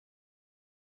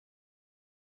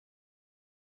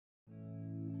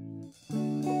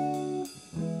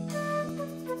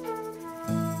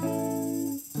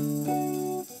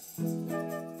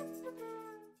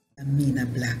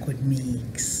Nozincwadi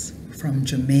makes from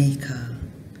Jamaica.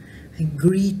 I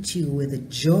greet you with the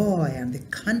joy and the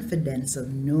confidence of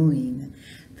knowing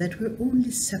that we're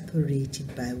only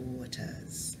separated by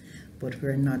waters, but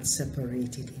we're not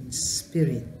separated in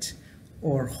spirit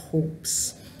or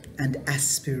hopes and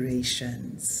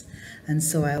aspirations. And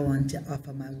so I want to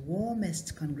offer my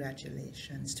warmest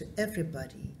congratulations to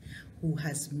everybody who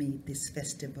has made this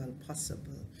festival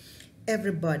possible.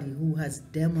 Everybody who has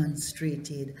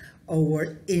demonstrated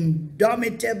our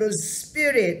indomitable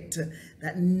spirit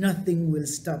that nothing will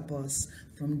stop us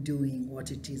from doing what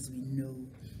it is we know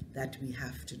that we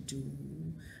have to do.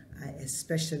 I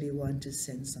especially want to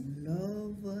send some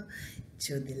love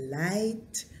to the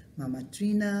light, Mama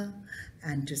Trina,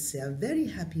 and to say a very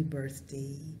happy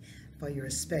birthday for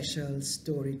your special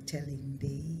Storytelling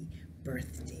Day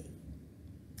birthday.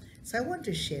 So I want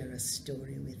to share a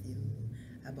story with you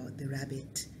about the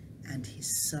rabbit and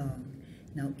his song.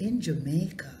 Now in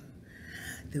Jamaica,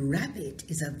 the rabbit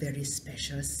is a very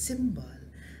special symbol.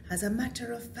 As a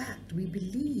matter of fact, we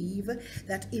believe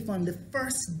that if on the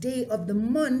first day of the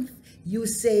month you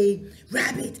say,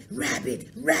 rabbit, rabbit,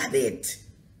 rabbit,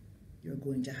 you're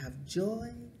going to have joy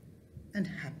and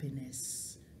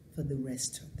happiness for the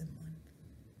rest of the month.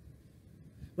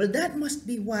 Well, that must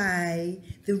be why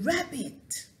the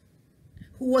rabbit,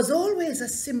 who was always a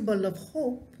symbol of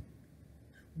hope,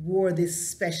 wore this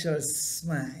special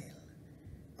smile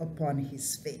upon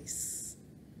his face.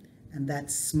 And that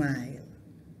smile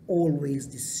always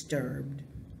disturbed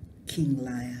King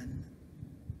Lion.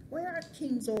 Why are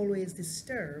kings always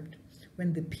disturbed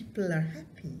when the people are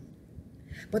happy?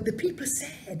 But the people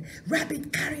said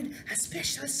Rabbit carried a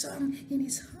special song in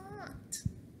his heart.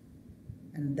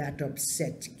 And that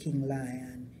upset King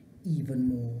Lion even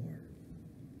more.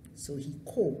 So he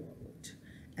called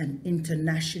an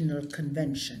international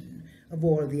convention of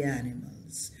all the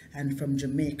animals. And from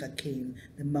Jamaica came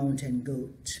the mountain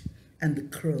goat and the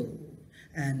crow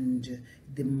and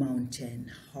the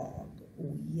mountain hog.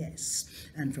 Oh yes.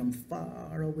 And from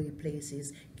far away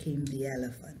places came the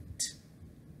elephant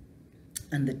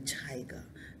and the tiger.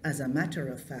 As a matter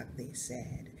of fact, they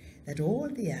said that all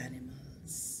the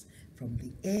animals from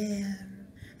the air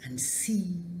and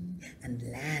sea and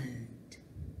land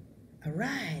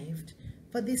arrived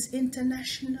for this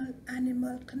international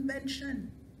animal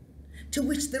convention, to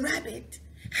which the rabbit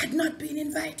had not been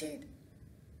invited.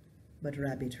 But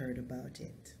Rabbit heard about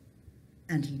it,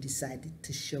 and he decided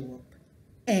to show up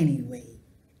anyway,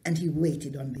 and he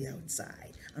waited on the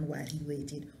outside. And while he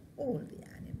waited, all the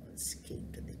animals came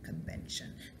to the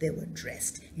convention. They were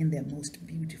dressed in their most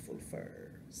beautiful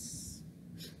furs,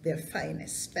 their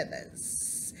finest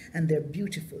feathers, and their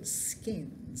beautiful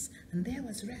skins. And there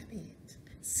was Rabbit,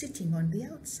 sitting on the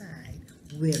outside,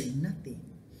 wearing nothing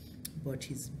but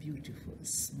his beautiful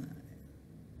smile.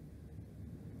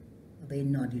 They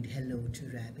nodded hello to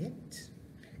Rabbit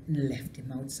and left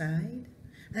him outside,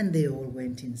 and they all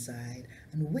went inside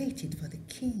and waited for the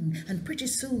king. And pretty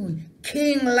soon,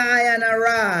 King Lion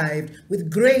arrived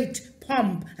with great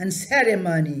pomp and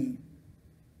ceremony,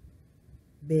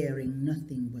 bearing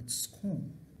nothing but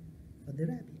scorn for the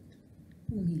rabbit,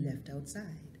 whom he left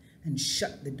outside and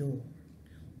shut the door.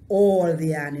 All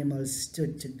the animals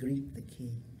stood to greet the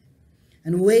king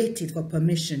and waited for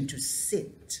permission to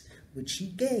sit, which he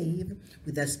gave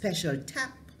with a special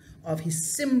tap of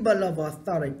his symbol of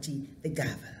authority, the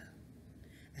gavel.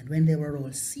 And when they were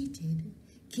all seated,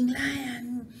 King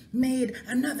Lion made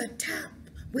another tap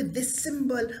with this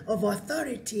symbol of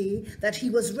authority that he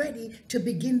was ready to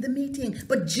begin the meeting.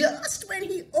 But just when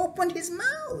he opened his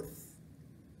mouth,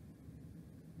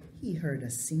 he heard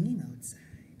us singing outside.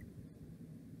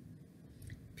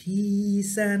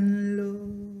 Peace and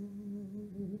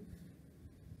love,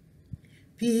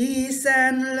 peace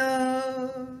and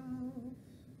love,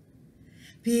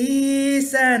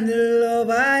 peace and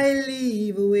love I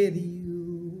leave with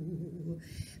you.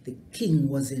 The king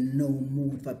was in no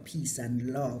mood for peace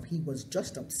and love. He was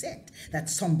just upset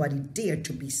that somebody dared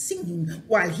to be singing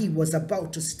while he was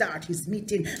about to start his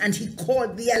meeting. And he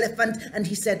called the elephant and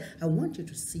he said, I want you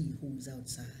to see who's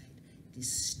outside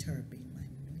disturbing my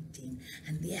meeting.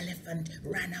 And the elephant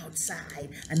ran outside,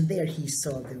 and there he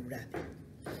saw the rabbit.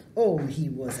 Oh, he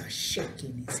was a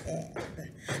shaking his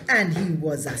head, and he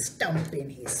was a stomping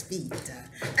his feet,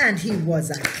 and he was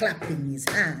a clapping his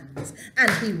hands,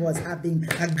 and he was having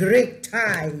a great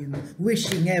time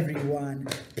wishing everyone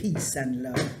peace and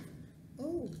love.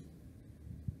 Oh,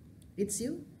 it's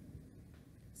you,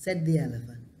 said the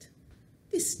elephant,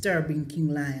 disturbing King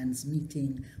Lion's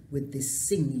meeting with this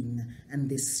singing and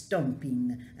this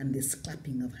stomping and this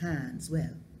clapping of hands.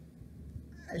 Well,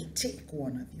 I'll take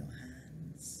one of your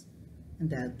hands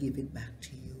and I'll give it back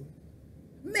to you.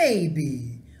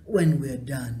 Maybe when we're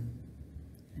done.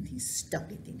 And he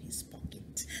stuck it in his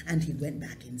pocket, and he went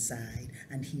back inside,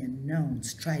 and he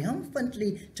announced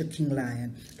triumphantly to King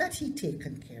Lion that he'd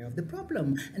taken care of the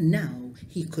problem, and now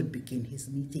he could begin his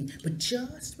meeting. But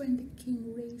just when the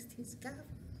king raised his gavel,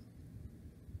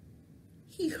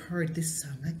 he heard the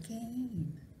song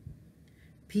again.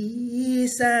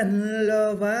 Peace and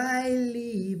love I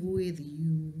leave with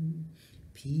you,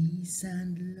 peace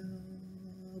and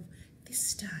love.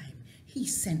 This time he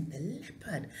sent the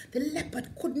leopard. The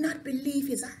leopard could not believe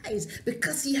his eyes,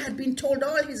 because he had been told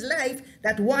all his life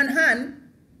that one hand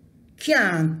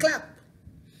can't clap.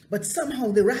 But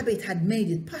somehow the rabbit had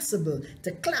made it possible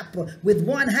to clap with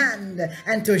one hand,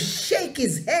 and to shake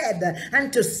his head,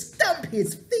 and to stomp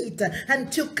his feet,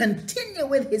 and to continue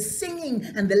with his singing.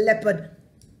 And the leopard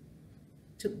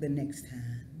took the next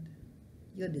hand.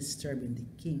 You're disturbing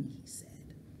the king, he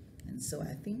said. And so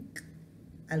I think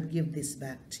I'll give this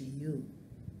back to you,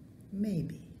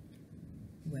 maybe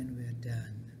when we're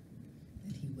done.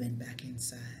 And he went back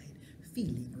inside,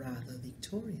 feeling rather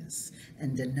victorious,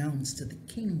 and announced to the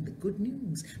king the good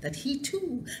news that he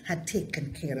too had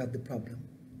taken care of the problem.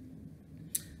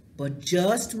 But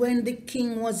just when the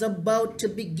king was about to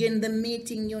begin the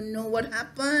meeting, you know what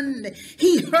happened?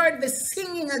 He heard the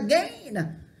singing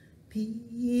again.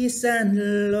 Peace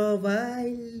and love I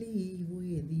leave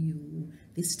with you.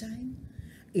 This time,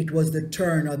 it was the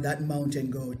turn of that mountain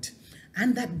goat.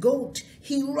 And that goat,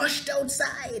 he rushed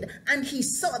outside, and he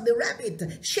saw the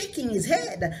rabbit shaking his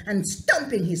head and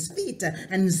stomping his feet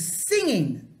and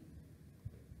singing.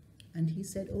 And he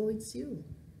said, oh, it's you.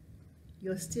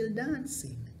 You're still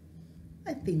dancing.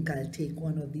 I think I'll take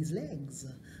one of these legs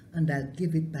and I'll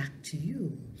give it back to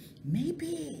you.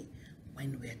 Maybe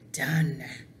when we're done.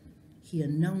 He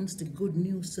announced the good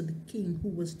news to the king, who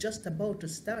was just about to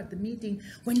start the meeting,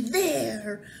 when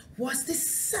there was the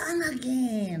song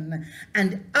again.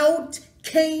 And out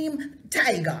came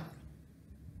Tiger.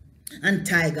 And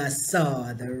Tiger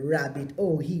saw the rabbit.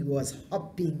 Oh, he was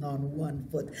hopping on one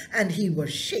foot, and he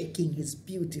was shaking his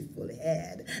beautiful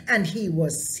head, and he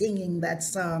was singing that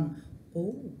song.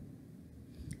 Oh,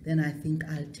 then I think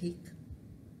I'll take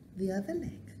the other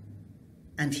leg.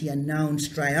 And he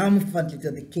announced triumphantly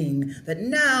to the king that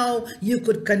now you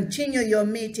could continue your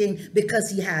meeting,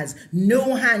 because he has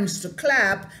no hands to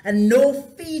clap and no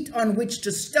feet on which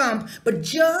to stomp. But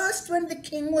just when the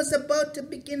king was about to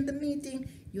begin the meeting,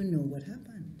 you know what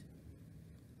happened?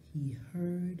 He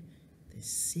heard the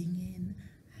singing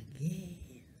again.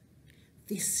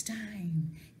 This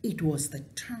time, it was the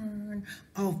turn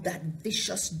of that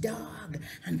vicious dog,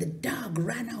 and the dog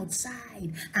ran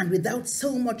outside, and without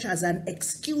so much as an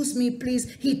excuse me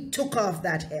please, he took off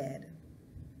that head.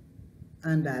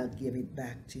 And I'll give it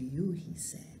back to you, he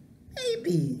said,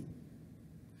 maybe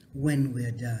when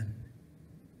we're done.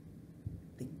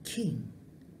 The king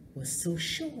was so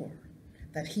sure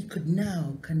that he could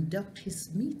now conduct his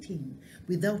meeting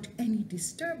without any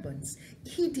disturbance.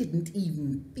 He didn't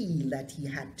even feel that he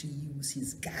had to use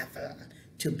his gavel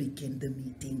to begin the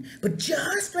meeting. But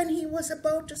just when he was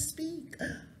about to speak,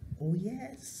 oh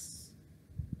yes,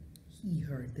 he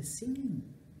heard the singing.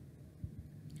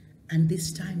 And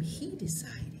this time he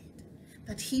decided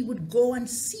that he would go and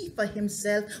see for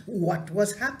himself what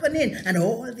was happening. And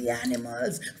all the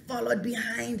animals followed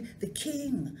behind the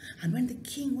king. And when the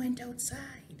king went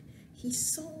outside, he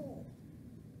saw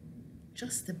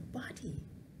just the body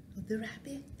of the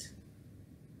rabbit,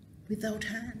 without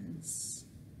hands,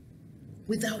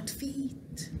 without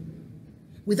feet,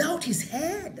 without his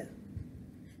head,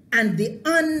 and the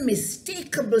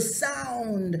unmistakable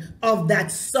sound of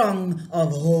that song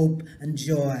of hope and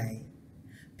joy.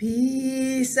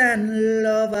 Peace and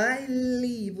love I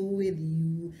leave with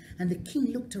you. And the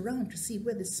king looked around to see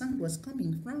where the sound was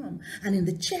coming from. And in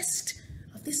the chest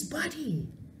of this body,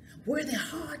 where the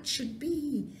heart should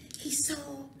be, he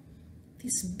saw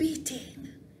this beating.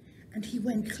 And he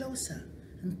went closer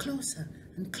and closer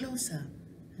and closer,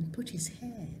 and put his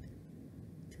head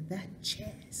to that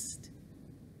chest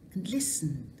and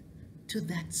listened to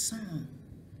that song.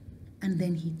 And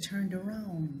then he turned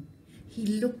around. He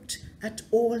looked at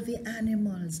all the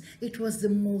animals. It was the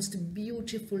most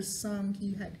beautiful song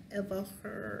he had ever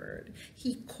heard.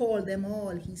 He called them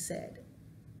all. He said,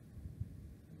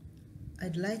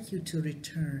 I'd like you to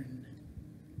return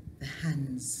the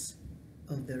hands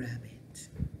of the rabbit.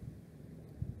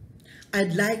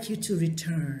 I'd like you to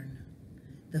return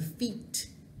the feet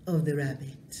of the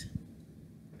rabbit.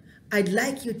 I'd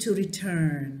like you to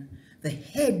return the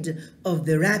head of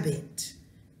the rabbit,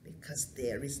 because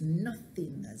there is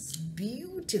nothing as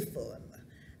beautiful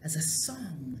as a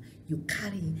song you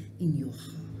carry in your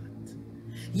heart.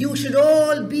 You should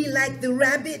all be like the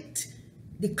rabbit,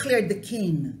 declared the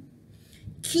king.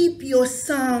 Keep your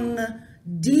song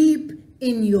deep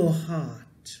in your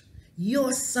heart.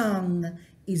 Your song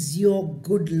is your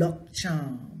good luck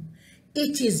charm.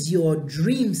 It is your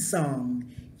dream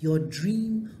song, your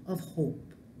dream of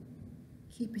hope.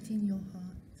 Keep it in your heart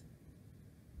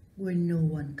where no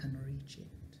one can reach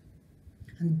it.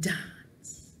 And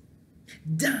dance,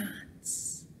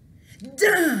 dance,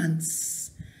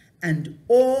 dance. And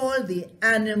all the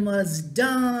animals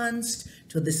danced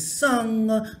to the song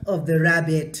of the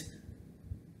rabbit.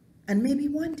 And maybe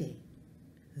one day,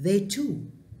 they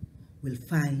too will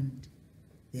find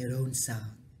their own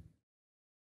song.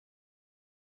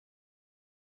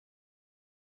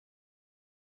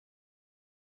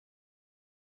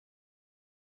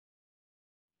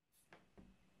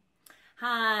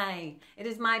 Hi, it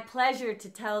is my pleasure to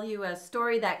tell you a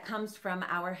story that comes from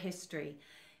our history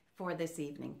for this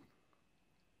evening.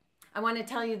 I want to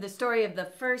tell you the story of the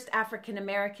first African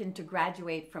American to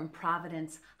graduate from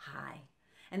Providence High.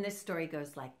 And this story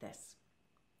goes like this.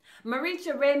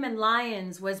 Maricha Raymond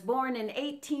Lyons was born in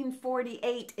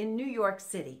 1848 in New York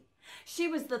City. She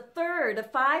was the third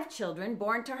of 5 children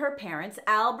born to her parents,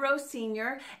 Albro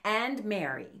Sr. and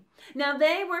Mary. Now,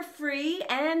 they were free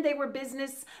and they were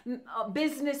business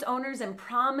owners and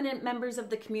prominent members of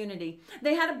the community.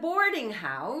 They had a boarding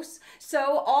house,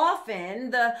 so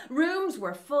often the rooms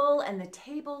were full and the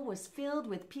table was filled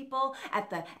with people at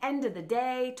the end of the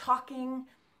day talking.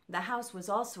 The house was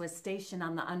also a station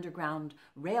on the Underground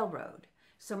Railroad.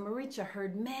 So Maricha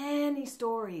heard many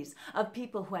stories of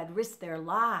people who had risked their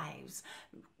lives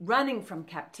running from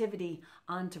captivity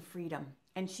onto freedom.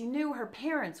 And she knew her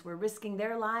parents were risking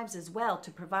their lives as well to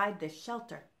provide this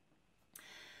shelter.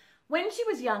 When she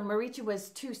was young, Maricha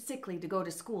was too sickly to go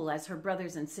to school as her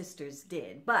brothers and sisters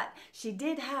did, but she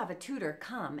did have a tutor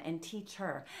come and teach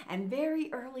her. And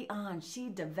very early on, she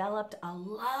developed a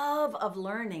love of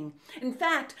learning. In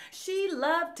fact, she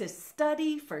loved to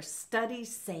study for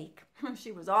study's sake.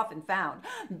 She was often found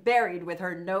buried with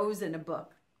her nose in a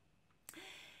book.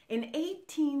 In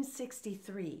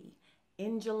 1863,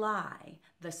 in July,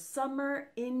 the summer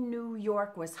in New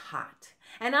York was hot.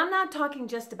 And I'm not talking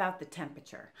just about the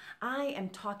temperature. I am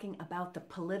talking about the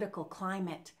political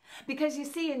climate. Because you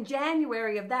see, in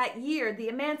January of that year, the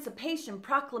Emancipation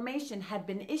Proclamation had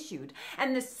been issued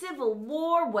and the Civil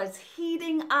War was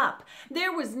heating up.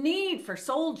 There was need for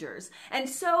soldiers. And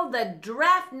so the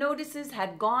draft notices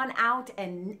had gone out,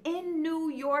 and in New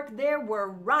York there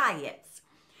were riots.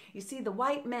 You see, the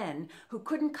white men who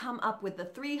couldn't come up with the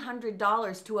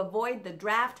 $300 to avoid the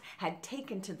draft had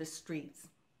taken to the streets.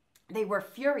 They were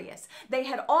furious. They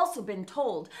had also been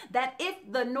told that if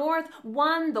the North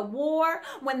won the war,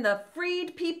 when the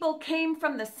freed people came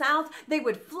from the South, they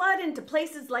would flood into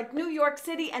places like New York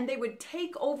City and they would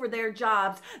take over their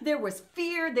jobs. There was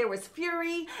fear, there was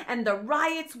fury, and the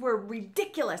riots were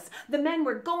ridiculous. The men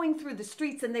were going through the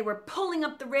streets and they were pulling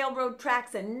up the railroad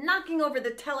tracks and knocking over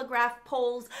the telegraph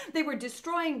poles. They were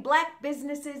destroying black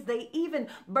businesses. They even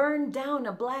burned down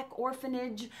a black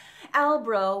orphanage.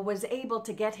 Albro was able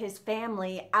to get his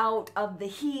family out of the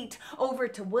heat over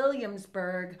to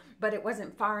Williamsburg, but it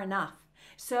wasn't far enough.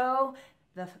 So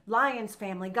the Lyons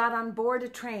family got on board a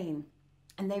train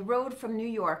and they rode from New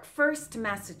York first to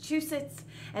Massachusetts,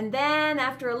 and then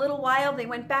after a little while they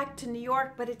went back to New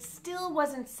York, but it still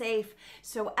wasn't safe.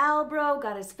 So Albro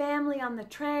got his family on the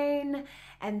train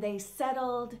and they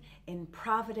settled in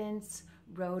Providence,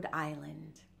 Rhode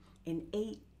Island. In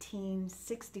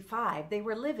 1865, they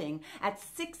were living at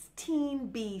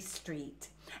 16B Street,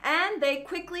 and they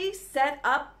quickly set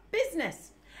up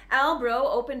business. Albro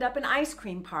opened up an ice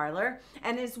cream parlor,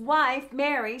 and his wife,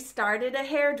 Mary, started a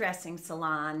hairdressing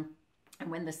salon.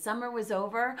 And when the summer was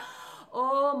over,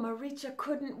 oh, Maricha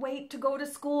couldn't wait to go to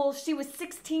school. She was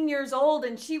 16 years old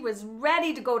and she was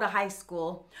ready to go to high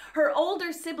school. Her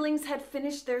older siblings had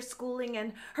finished their schooling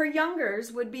and her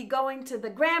youngers would be going to the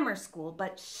grammar school,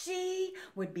 but she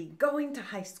would be going to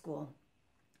high school.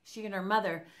 She and her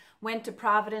mother went to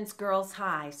Providence Girls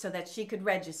High so that she could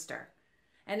register.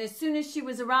 And as soon as she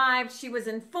arrived, she was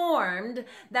informed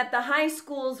that the high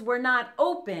schools were not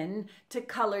open to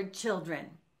colored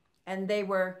children, and they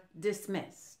were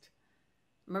dismissed.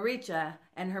 Maricha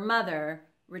and her mother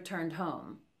returned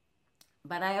home.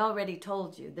 But I already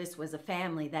told you this was a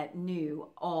family that knew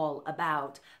all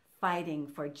about fighting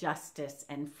for justice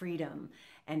and freedom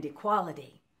and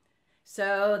equality.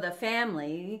 So the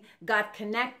family got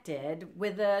connected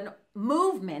with a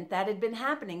movement that had been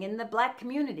happening in the Black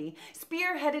community,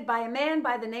 spearheaded by a man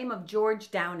by the name of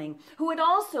George Downing, who had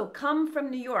also come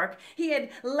from New York. He had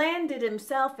landed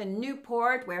himself in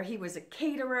Newport, where he was a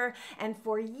caterer, and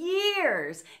for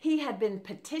years he had been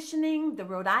petitioning the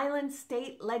Rhode Island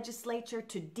state legislature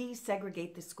to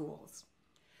desegregate the schools.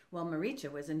 Well, Maricha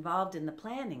was involved in the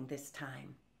planning this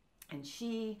time, and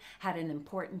she had an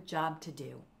important job to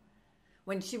do.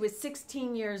 When she was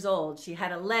 16 years old, she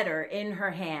had a letter in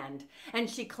her hand, and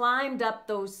she climbed up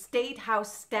those state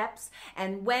house steps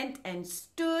and went and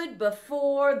stood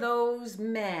before those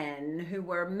men who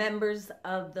were members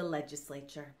of the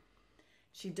legislature.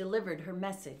 She delivered her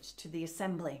message to the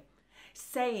assembly,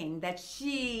 saying that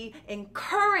she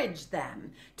encouraged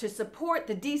them to support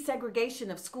the desegregation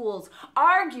of schools,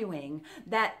 arguing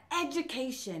that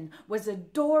education was a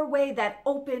doorway that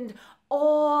opened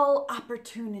all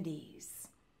opportunities.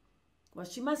 Well,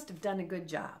 she must have done a good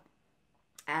job,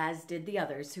 as did the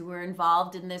others who were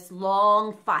involved in this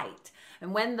long fight.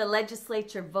 And when the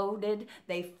legislature voted,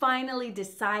 they finally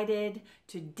decided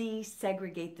to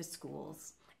desegregate the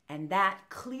schools. And that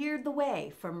cleared the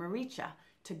way for Maricha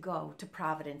to go to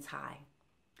Providence High.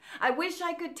 I wish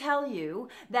I could tell you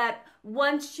that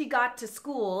once she got to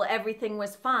school, everything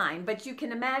was fine, but you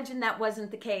can imagine that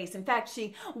wasn't the case. In fact,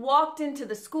 she walked into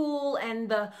the school and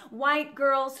the white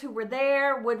girls who were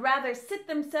there would rather sit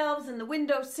themselves in the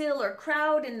windowsill or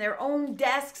crowd in their own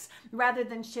desks rather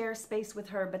than share space with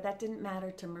her. But that didn't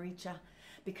matter to Maricha,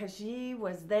 because she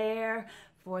was there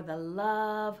for the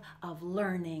love of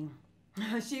learning.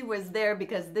 She was there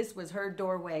because this was her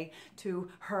doorway to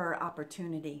her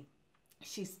opportunity.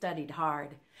 She studied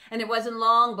hard, and it wasn't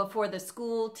long before the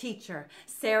school teacher,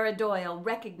 Sarah Doyle,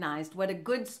 recognized what a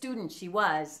good student she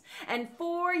was. And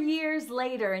 4 years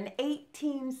later, in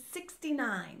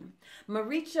 1869,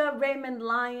 Maricha Raymond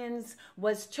Lyons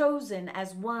was chosen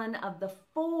as one of the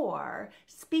 4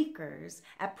 speakers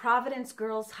at Providence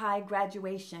Girls High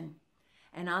graduation.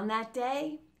 And on that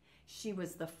day, she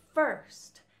was the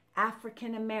first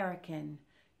African American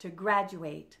to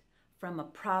graduate from a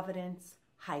Providence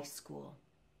high school.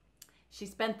 She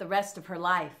spent the rest of her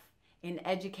life in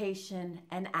education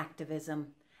and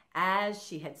activism, as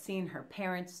she had seen her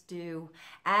parents do,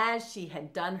 as she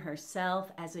had done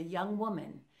herself as a young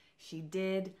woman. She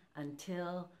did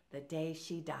until the day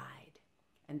she died.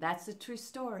 And that's the true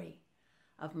story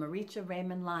of Maricha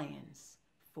Raymond Lyons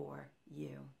for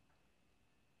you.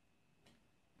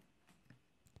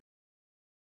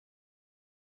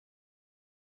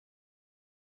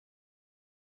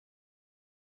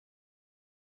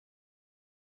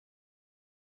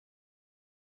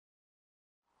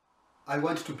 I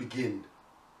want to begin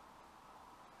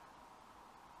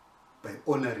by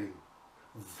honoring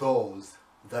those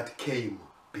that came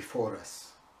before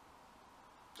us,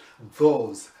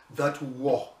 those that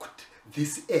walked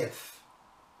this earth,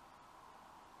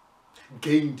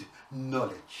 gained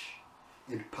knowledge,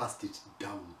 and passed it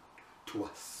down to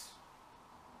us.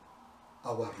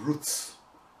 Our roots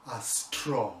are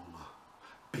strong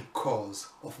because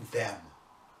of them,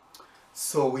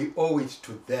 so we owe it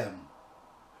to them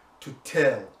to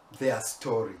tell their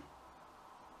story.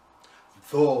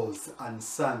 Those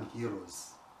unsung heroes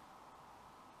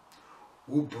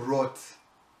who brought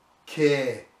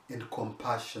care and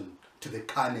compassion to the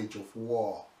carnage of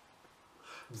war.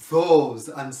 Those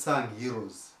unsung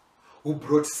heroes who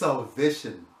brought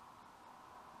salvation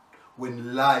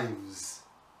when lives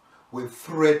were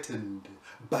threatened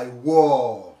by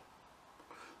war.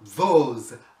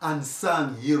 Those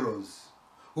unsung heroes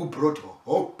who brought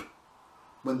hope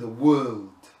when the world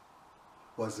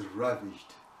was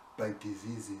ravaged by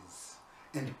diseases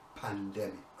and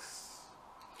pandemics.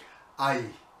 I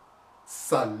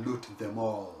salute them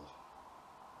all.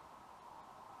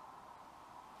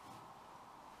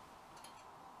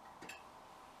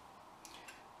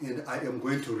 And I am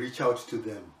going to reach out to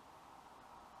them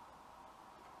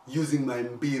using my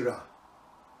mbira,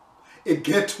 a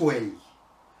gateway,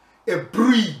 a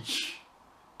bridge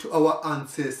to our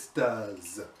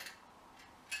ancestors.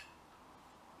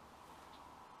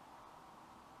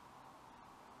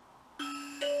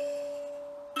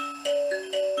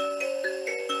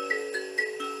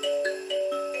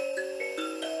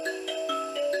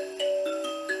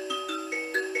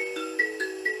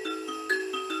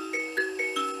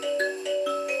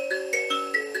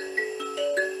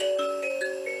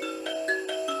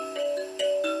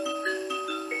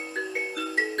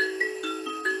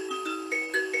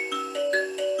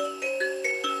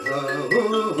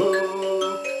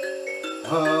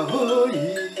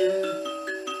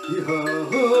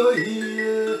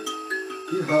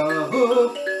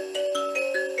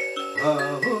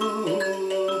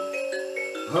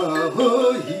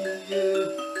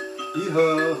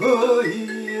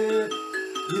 iye,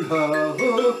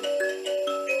 iha-ho,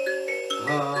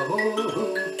 ha-ho,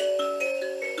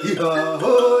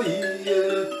 iha-ho, iye,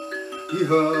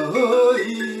 iha-ho,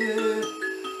 iye,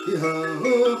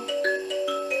 iha-ho,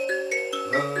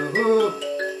 ha-ho.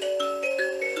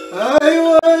 Ay,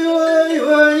 ay, ay,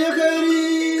 ay,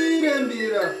 karire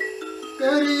mbira,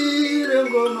 karire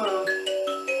ngoma,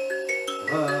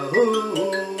 ha-ho.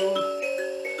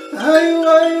 Ay,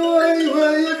 ay, ay,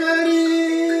 ay,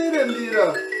 karire mbira,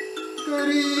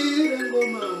 karire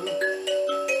ngoma,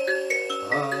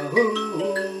 ha-ho.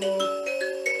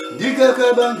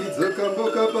 Ndikakabangidza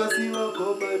kamboka pasi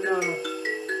vakomana,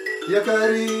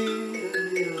 yakarire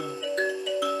mbira,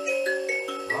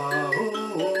 ha-ho.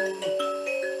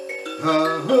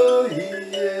 Ha-ho,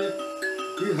 iye,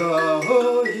 iha-ho,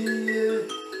 iye,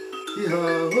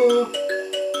 iha-ho,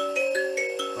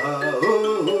 ha-ho.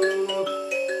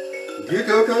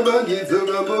 Ndikakabangidza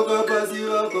kamboka pasi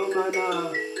vakomana,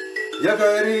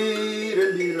 yakarire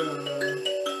mbira,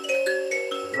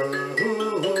 ha-ho.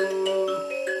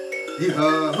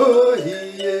 Iha-ho,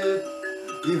 iye,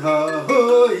 iha-ho,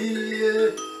 iye,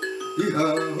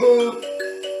 iha-ho,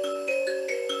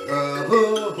 ha-ho.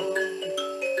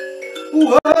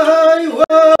 Why,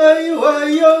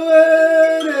 yo,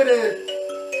 werere,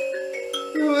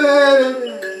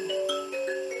 werere.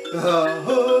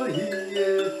 Ha-ho,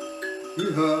 iye,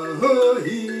 iha-ho,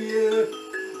 iye,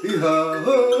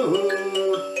 iha-ho,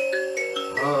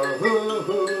 ha-ho,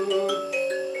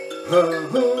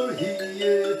 ha-ho,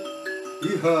 iye,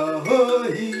 iha-ho,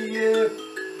 iye,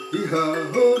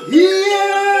 iha-ho, iye,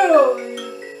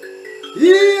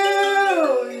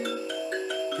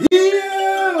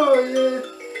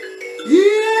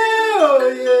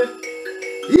 iye,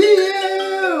 iye,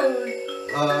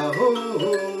 ha-ho,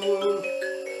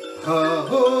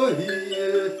 ha-ho,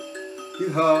 iye,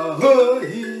 iha-ho,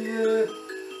 iye,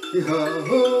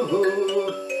 iha-ho,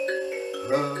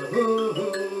 ha-ho,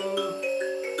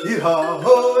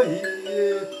 iha-ho, iye,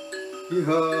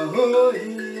 iha-ho,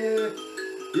 iye,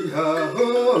 iha-ho,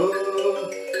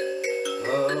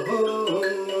 ha-ho,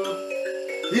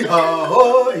 iha-ho,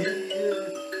 iye,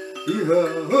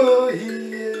 iha-ho,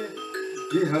 iye,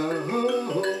 iha-ho,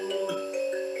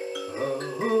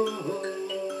 ha-ho, ha-ho,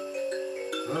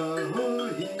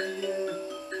 iye,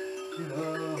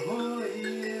 iha-ho,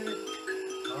 iye,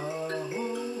 ha-ho,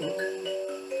 ha-ho.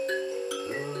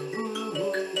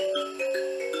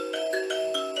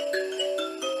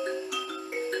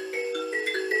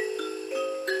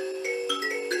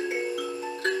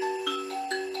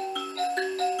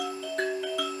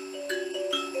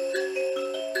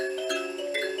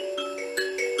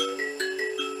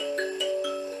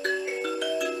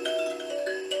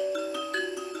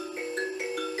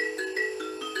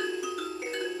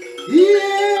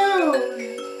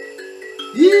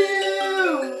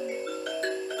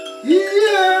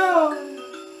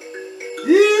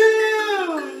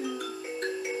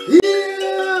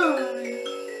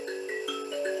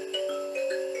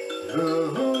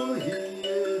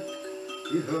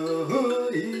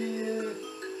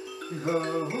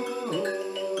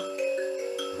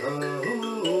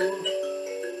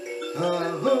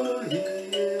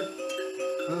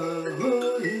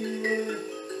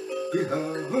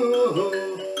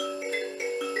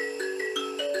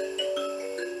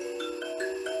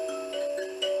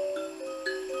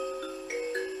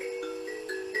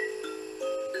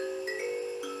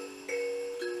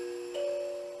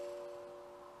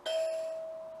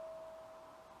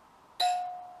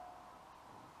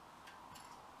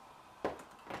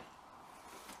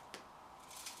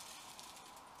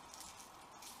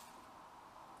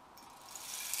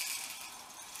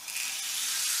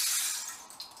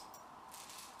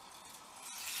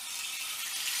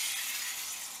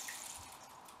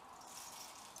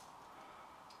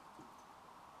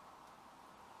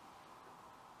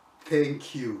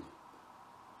 Thank you.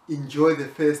 Enjoy the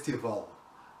festival.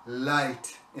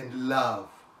 Light and love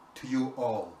to you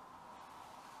all.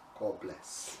 God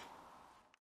bless.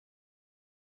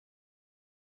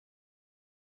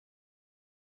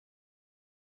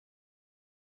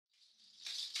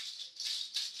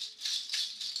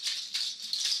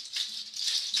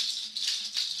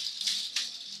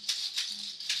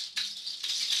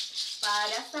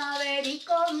 Para saber y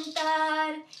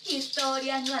contar,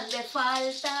 historias no han de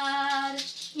faltar.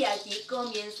 Y aquí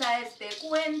comienza este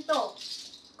cuento.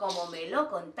 Como me lo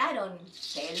contaron,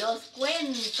 se los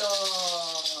cuento.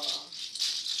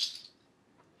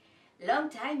 Long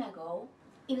time ago,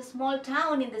 in a small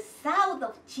town in the south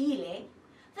of Chile,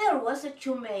 there was a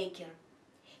shoemaker.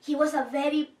 He was a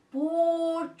very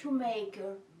poor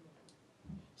shoemaker.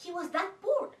 He was that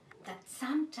poor that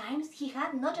sometimes he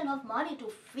had not enough money to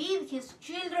feed his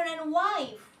children and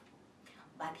wife.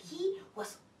 But he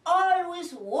was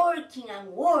always working and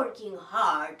working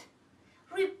hard,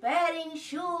 repairing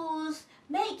shoes,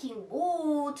 making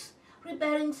boots,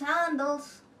 repairing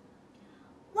sandals.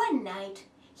 One night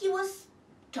he was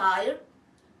tired,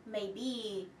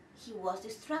 maybe he was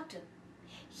distracted.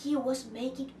 He was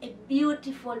making a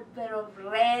beautiful pair of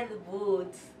red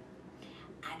boots.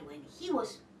 And when he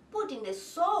was putting the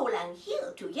sole and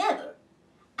heel together,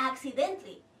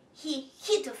 accidentally he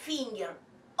hit a finger.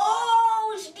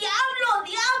 Oh, diablo,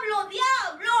 diablo,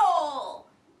 diablo!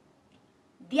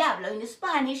 Diablo in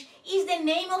Spanish is the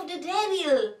name of the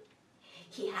devil.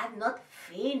 He had not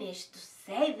finished to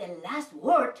say the last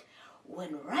word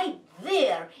when right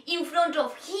there in front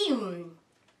of him,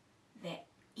 the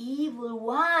evil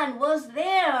one was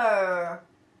there.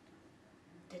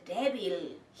 The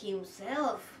devil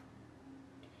himself.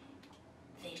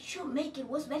 The shoemaker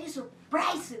was very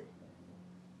surprised,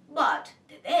 but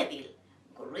the devil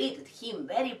greeted him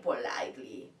very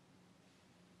politely.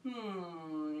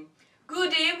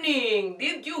 Good evening.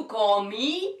 Did you call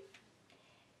me?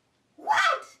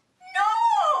 What?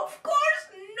 No, of course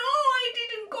no, I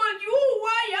didn't call you.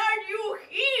 Why are you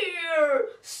here?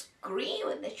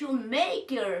 Screamed the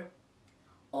shoemaker.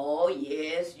 Oh,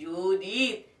 yes, you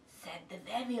did, said the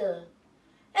devil.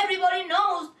 Everybody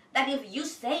knows that if you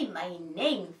say my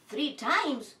name 3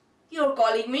 times, you're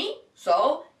calling me,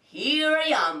 so here I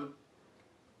am.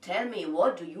 Tell me,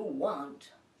 what do you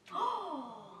want?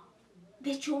 Oh,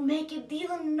 the shoemaker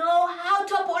didn't know how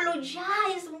to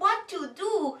apologize, what to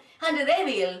do. And the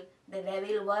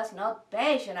devil was not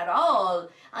patient at all,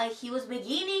 and he was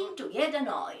beginning to get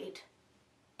annoyed.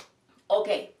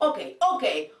 Okay,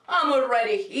 I'm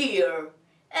already here.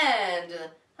 And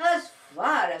as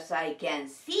far as I can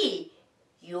see,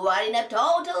 you are in a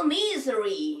total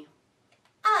misery.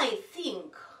 I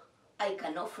think I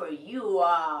can offer you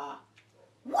a...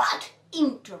 What?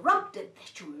 Interrupted the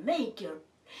shoemaker.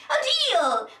 A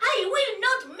deal! I will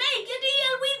not make a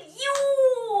deal with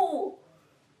you!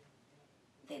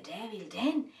 The devil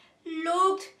then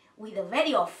looked with a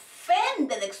very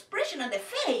offended expression on the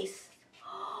face.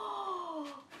 Oh,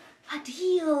 a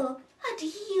deal, a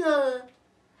deal.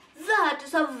 That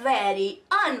is a very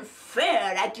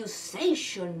unfair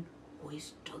accusation. Who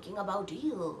is talking about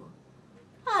deal?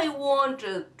 I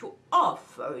wanted to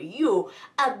offer you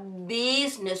a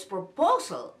business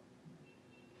proposal.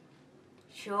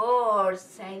 Sure,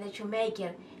 said the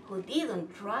shoemaker, who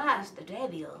didn't trust the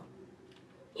devil.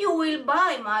 You will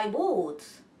buy my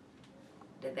boots.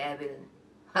 The devil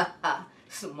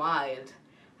smiled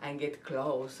and get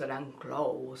closer and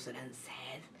closer and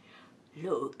said,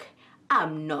 Look,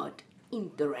 I'm not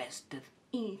interested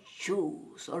in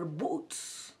shoes or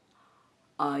boots.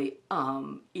 I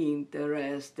am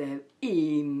interested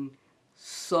in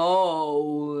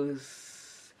souls.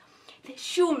 The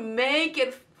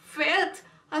shoemaker felt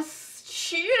as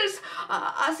chills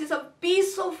as if a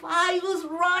piece of ice was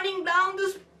running down the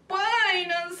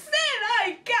spine and said,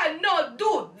 I cannot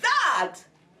do that.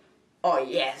 Oh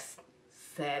yes,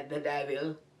 said the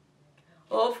devil.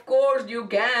 Of course you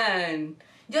can.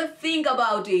 Just think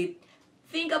about it.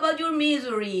 Think about your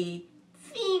misery.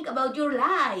 Think about your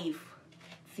life.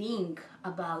 Think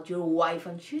about your wife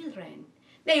and children.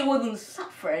 They wouldn't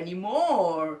suffer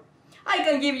anymore. I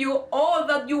can give you all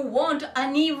that you want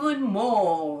and even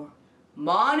more.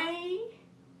 Money,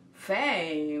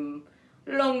 fame,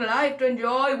 long life to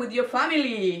enjoy with your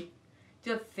family.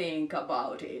 Just think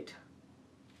about it.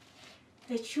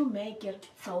 The shoemaker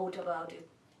thought about it.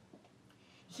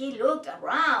 He looked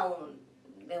around,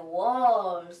 the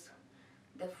walls,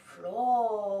 the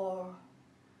floor,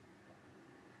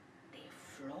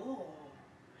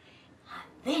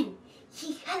 and then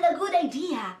he had a good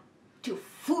idea to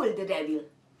fool the devil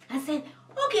and said,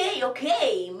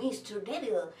 Okay, Mr.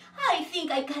 Devil, I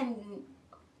think I can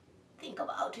think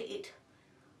about it.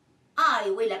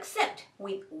 I will accept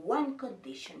with one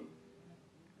condition.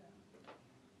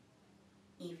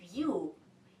 If you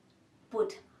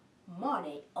put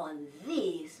money on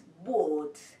these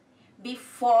boots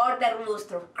before the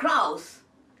rooster crows,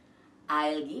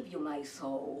 I'll give you my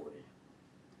soul.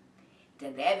 The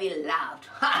devil laughed.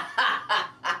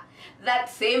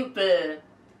 That's simple.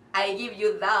 I give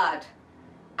you that.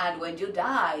 And when you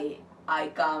die, I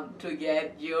come to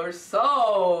get your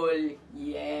soul.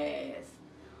 Yes.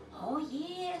 Oh,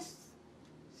 yes,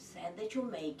 said the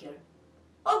shoemaker.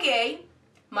 Okay,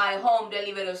 my home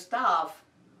delivery staff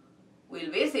will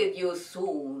visit you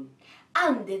soon.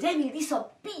 And the devil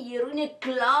disappeared in a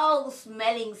cloud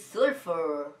smelling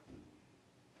sulfur.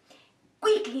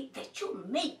 Quickly, the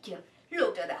shoemaker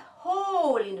looked at the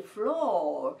hole in the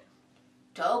floor,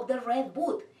 took the red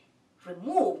boot,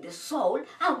 removed the sole,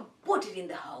 and put it in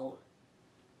the hole.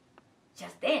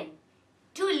 Just then,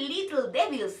 two little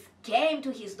devils came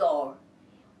to his door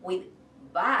with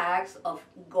bags of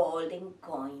golden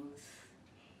coins.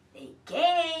 They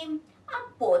came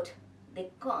and put the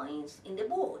coins in the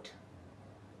boot,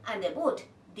 and the boot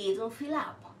didn't fill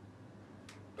up.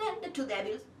 Then the two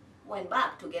devils went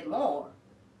back to get more,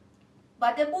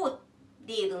 but the boot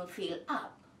didn't fill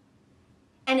up.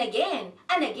 And again,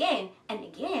 and again, and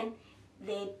again,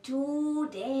 the two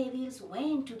devils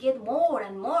went to get more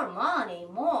and more money,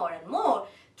 more and more,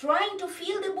 trying to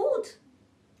fill the boot.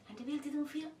 And the bill didn't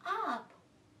fill up.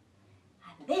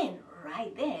 And then,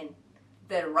 right then,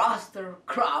 the rooster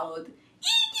crowed,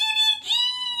 "Ikiriki!"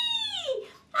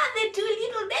 And the two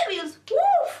little devils,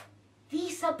 woof,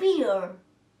 disappear.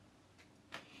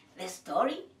 The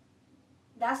story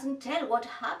doesn't tell what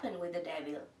happened with the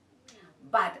devil,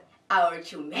 but our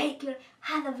shoemaker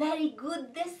had a very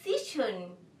good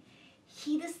decision.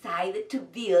 He decided to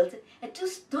build a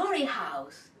two-story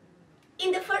house.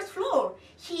 In the first floor,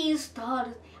 he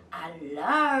installed a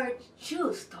large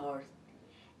shoe store.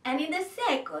 And in the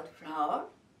second floor,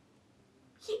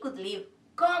 he could live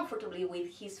comfortably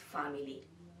with his family.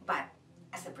 But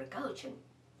as a precaution,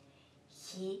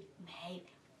 he may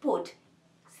put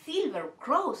silver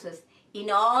crosses in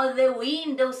all the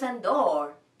windows and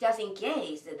doors, just in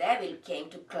case the devil came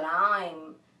to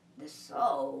climb the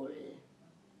soul.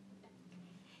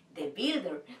 The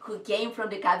builder who came from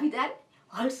the capital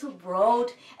also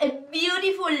brought a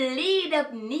beautiful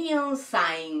lit-up neon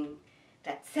sign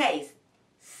that says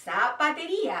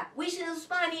Zapateria, which in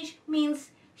Spanish means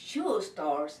shoe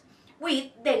stores,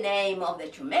 with the name of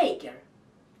the shoemaker.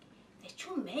 The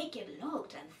shoemaker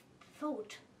looked and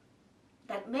thought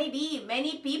that maybe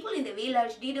many people in the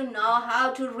village didn't know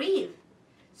how to read.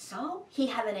 So he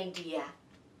had an idea.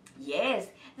 Yes,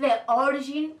 the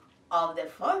origin of the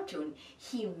fortune.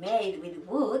 He made with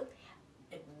wood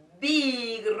a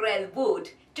big red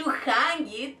boot to hang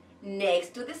it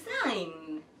next to the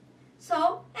sign.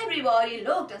 So everybody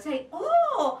looked and said,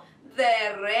 "Oh,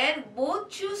 the red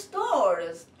boot shoe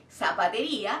stores,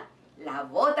 Zapateria, La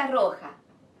Bota Roja."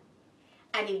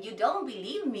 And if you don't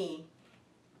believe me,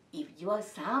 if you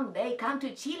someday come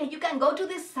to Chile, you can go to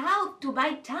the south to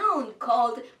my town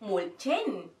called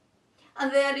Mulchen.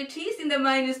 And there it is in the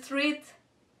main street.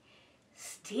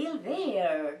 Still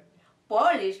there,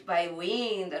 polished by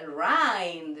wind and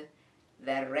rain,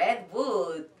 the red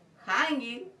boot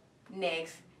hanging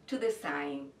next to the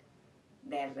sign.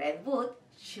 The red boot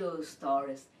shoe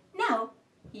stores. Now,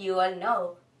 you all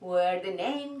know where the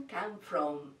name came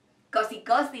from. Cosi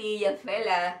cosi,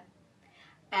 fella.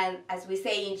 And as we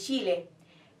say in Chile,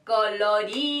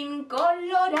 colorín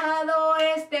colorado,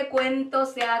 este cuento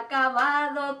se ha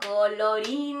acabado.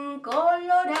 Colorín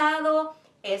colorado,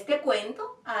 este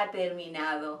cuento ha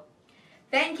terminado.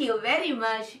 Thank you very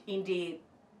much indeed.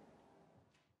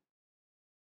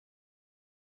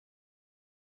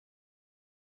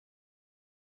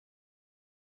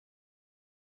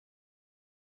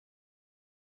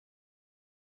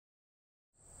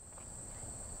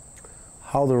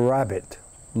 How the rabbit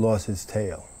lost his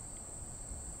tail.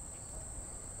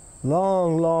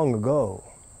 Long, long ago,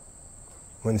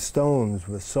 when stones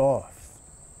were soft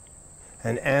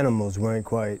and animals weren't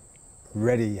quite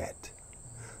ready yet,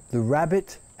 the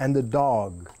rabbit and the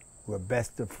dog were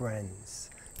best of friends.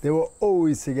 They were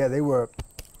always together. They were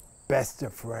best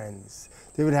of friends.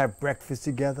 They would have breakfast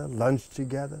together, lunch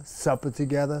together, supper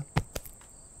together,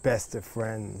 best of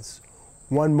friends.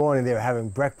 One morning they were having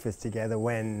breakfast together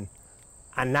when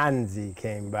Anansi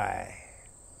came by.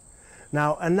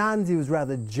 Now, Anansi was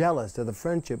rather jealous of the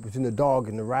friendship between the dog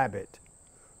and the rabbit.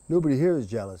 Nobody here is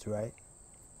jealous, right?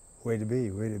 Way to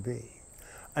be, way to be.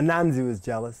 Anansi was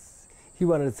jealous. He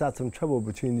wanted to start some trouble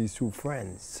between these two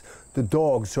friends. The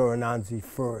dog saw Anansi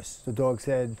first. The dog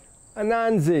said,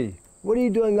 "Anansi, what are you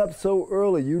doing up so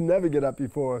early? You never get up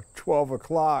before 12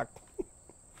 o'clock.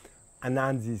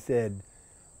 Anansi said,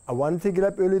 "I wanted to get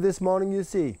up early this morning, you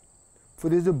see, for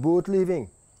there's a boat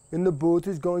leaving, and the boat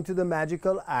is going to the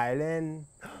magical island."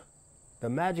 The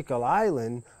magical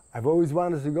island? I've always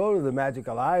wanted to go to the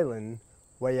magical island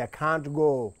where you can't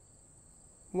go.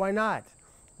 Why not?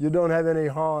 You don't have any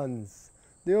horns.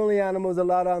 The only animals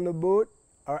allowed on the boat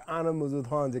are animals with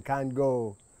horns that can't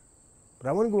go. But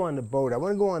I want to go on the boat. I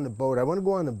want to go on the boat. I want to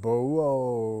go on the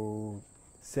boat,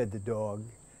 said the dog.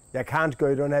 You can't go.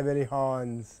 You don't have any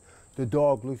horns. The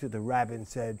dog looked at the rabbit and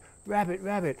said, "Rabbit,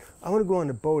 rabbit, I want to go on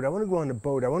the boat. I want to go on the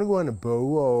boat. I want to go on the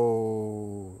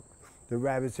boat." The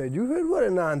rabbit said, you heard what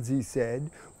Anansi said.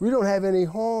 We don't have any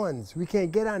horns. We can't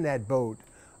get on that boat.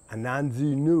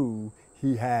 Anansi knew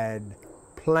he had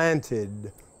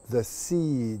planted the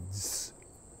seeds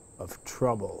of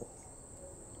trouble.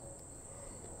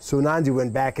 So Anansi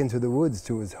went back into the woods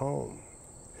to his home.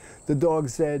 The dog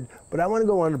said, but I want to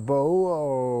go on a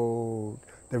boat.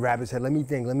 The rabbit said, let me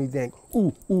think, let me think.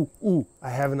 Ooh, ooh, ooh,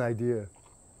 I have an idea.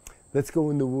 Let's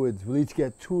go in the woods. We'll each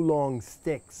get 2 long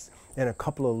sticks and a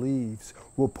couple of leaves.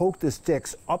 We'll poke the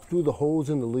sticks up through the holes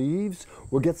in the leaves.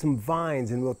 We'll get some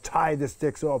vines and we'll tie the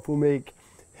sticks off. We'll make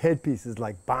headpieces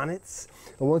like bonnets.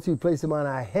 And once we place them on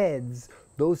our heads,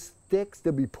 those sticks,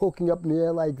 they'll be poking up in the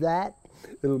air like that.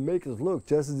 It'll make us look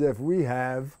just as if we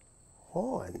have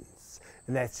horns.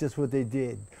 And that's just what they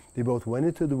did. They both went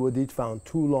into the woods, each found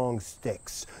 2 long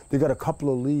sticks. They got a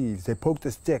couple of leaves. They poked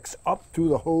the sticks up through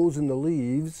the holes in the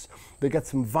leaves. They got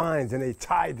some vines and they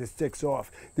tied the sticks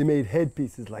off. They made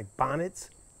headpieces like bonnets.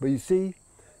 But you see,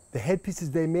 the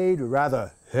headpieces they made were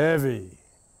rather heavy.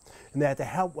 And they had to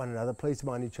help one another place them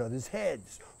on each other's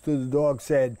heads. So the dog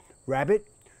said, Rabbit,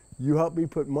 you help me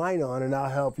put mine on and I'll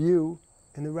help you.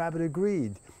 And the rabbit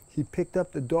agreed. He picked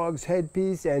up the dog's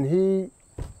headpiece and he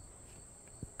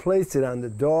placed it on the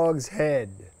dog's head.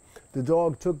 The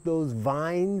dog took those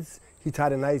vines, he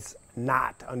tied a nice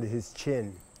knot under his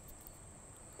chin.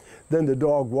 Then the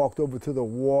dog walked over to the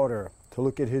water to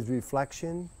look at his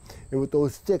reflection. And with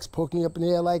those sticks poking up in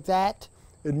the air like that,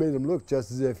 it made him look just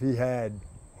as if he had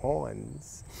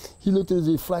horns. He looked at his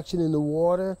reflection in the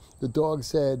water. The dog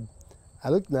said, I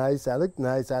look nice, I look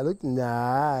nice, I look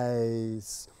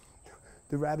nice.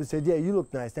 The rabbit said, yeah, you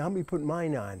look nice. Now help me put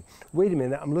mine on. Wait a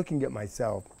minute, I'm looking at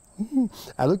myself.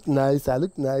 I look nice, I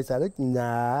look nice, I look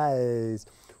nice.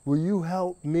 Will you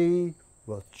help me?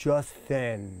 Well, just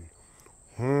then,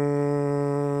 the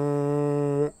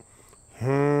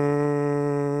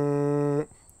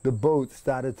boat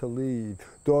started to leave.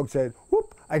 Dog said,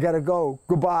 whoop, I gotta go,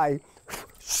 goodbye.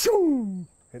 Shoom,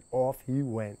 and off he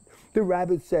went. The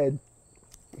rabbit said,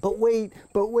 but wait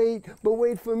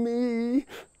for me.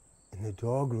 And the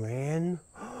dog ran,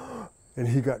 and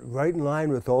he got right in line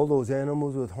with all those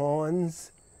animals with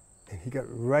horns, and he got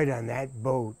right on that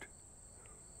boat.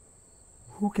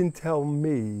 Who can tell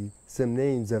me some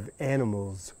names of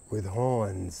animals with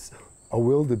horns? A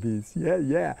wildebeest,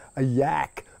 yeah. A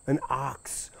yak, an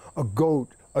ox, a goat,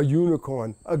 a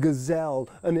unicorn, a gazelle,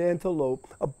 an antelope,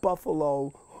 a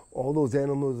buffalo. All those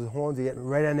animals with horns are getting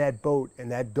right on that boat, and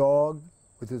that dog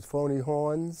with his phony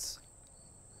horns,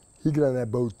 he got on that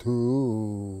boat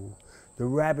too. The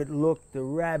rabbit looked, the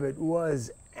rabbit was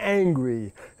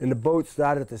angry, and the boat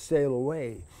started to sail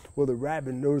away. Well, the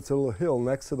rabbit noticed a little hill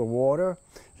next to the water.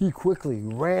 He quickly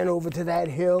ran over to that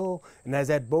hill, and as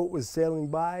that boat was sailing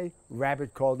by,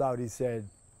 Rabbit called out, he said,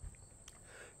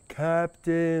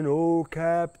 Captain, oh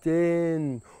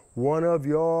Captain, one of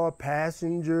your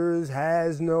passengers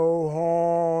has no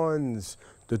horns.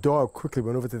 The dog quickly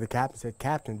went over to the captain and said,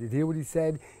 Captain, did you hear what he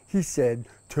said? He said,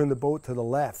 turn the boat to the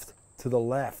left, to the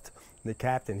left. And the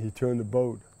captain, he turned the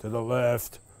boat to the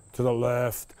left, to the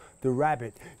left. The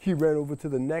rabbit, he ran over to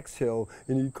the next hill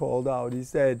and he called out, he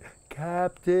said,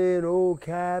 Captain, oh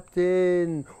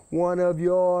Captain, one of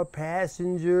your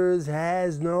passengers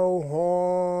has no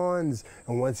horns.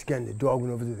 And once again, the dog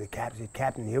went over to the captain and said,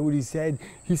 Captain, you hear what he said?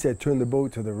 He said, turn the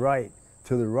boat to the right,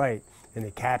 to the right. And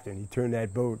the captain, he turned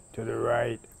that boat to the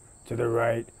right, to the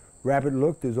right. Rabbit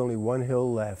looked, there's only one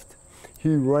hill left.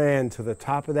 He ran to the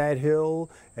top of that hill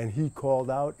and he called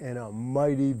out in a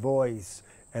mighty voice,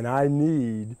 and I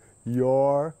need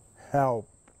your help.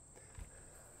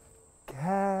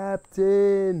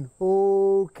 Captain,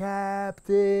 oh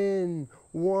Captain,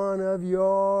 one of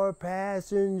your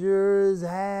passengers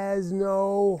has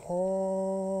no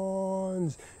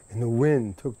horns. And the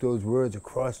wind took those words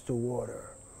across the water,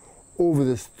 over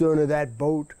the stern of that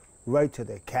boat, right to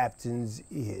the captain's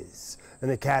ears.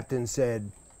 And the captain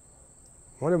said,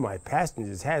 one of my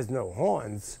passengers has no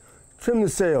horns. Trim the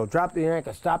sail, drop the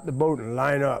anchor, stop the boat, and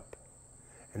line up.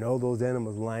 And all those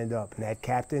animals lined up. And that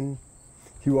captain,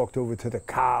 he walked over to the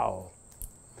cow,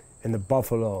 and the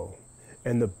buffalo,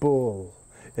 and the bull,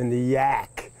 and the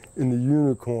yak, and the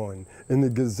unicorn, and the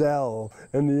gazelle,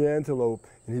 and the antelope.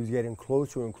 And he was getting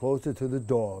closer and closer to the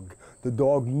dog. The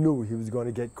dog knew he was going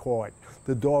to get caught.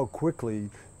 The dog quickly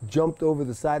jumped over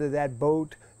the side of that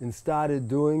boat and started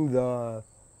doing the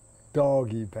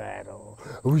doggy paddle.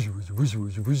 Whoosh, whoosh, whoosh,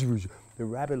 whoosh, whoosh, whoosh. The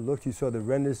rabbit looked, he saw the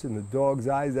redness in the dog's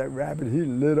eyes. That rabbit, he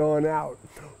lit on out.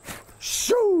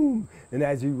 Shoom! And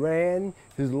as he ran,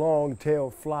 his long tail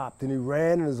flopped, and he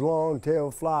ran and his long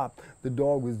tail flopped. The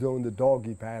dog was doing the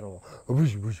doggy paddle,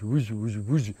 whoosh, whoosh, whoosh, whoosh,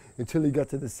 whoosh, until he got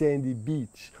to the sandy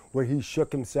beach, where he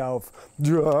shook himself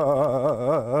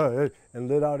dry and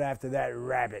lit out after that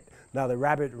rabbit. Now the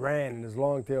rabbit ran and his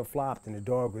long tail flopped and the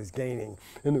dog was gaining.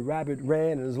 And the rabbit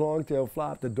ran and his long tail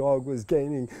flopped, the dog was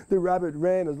gaining. The rabbit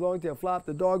ran, his long tail flopped,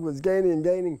 the dog was gaining and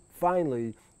gaining.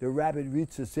 Finally, the rabbit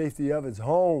reached the safety of his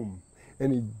home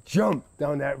and he jumped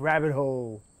down that rabbit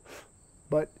hole.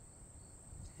 But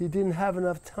he didn't have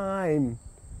enough time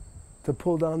to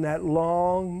pull down that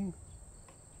long,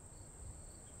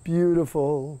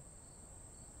 beautiful,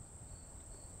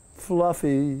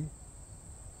 fluffy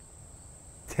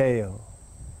tail.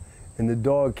 And the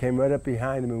dog came right up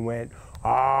behind him and went,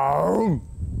 "Arr!"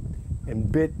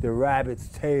 and bit the rabbit's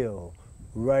tail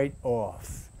right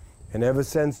off. And ever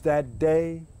since that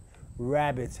day,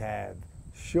 rabbits have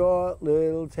short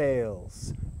little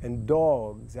tails, and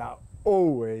dogs are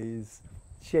always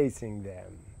chasing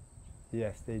them.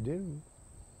 Yes, they do.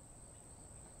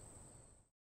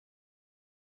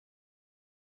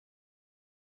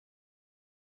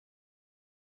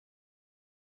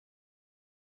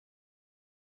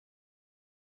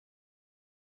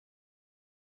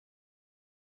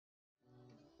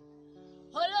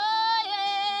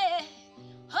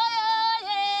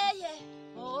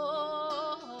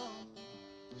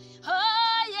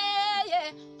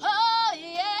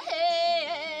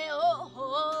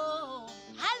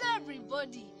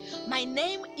 My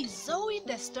name is Zoe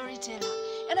the Storyteller,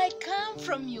 and I come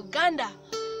from Uganda.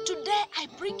 Today I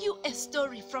bring you a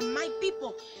story from my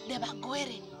people, the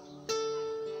Bagwere.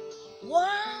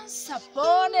 Once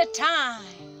upon a time,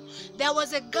 there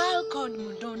was a girl called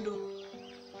Mudondo.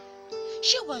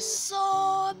 She was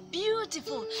so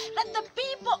beautiful that the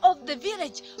people of the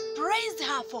village praised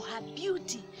her for her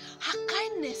beauty, her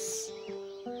kindness,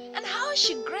 and how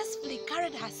she gracefully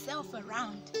carried herself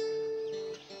around.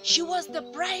 She was the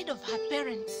bride of her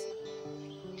parents.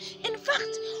 In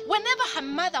fact, whenever her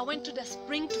mother went to the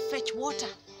spring to fetch water,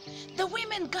 the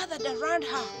women gathered around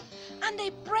her and they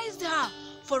praised her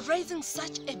for raising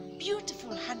such a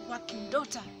beautiful, hardworking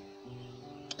daughter.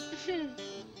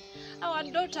 Our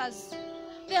daughters,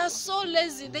 they are so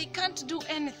lazy, they can't do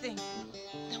anything.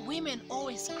 The women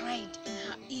always cried in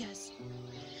her ears.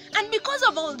 And because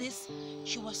of all this,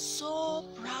 she was so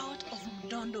proud of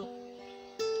Mudondo.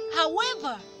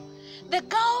 However, the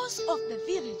girls of the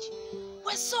village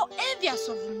were so envious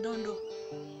of Mudondo,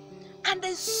 and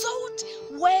they sought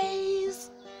ways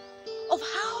of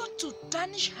how to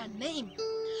tarnish her name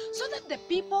so that the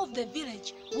people of the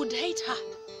village would hate her.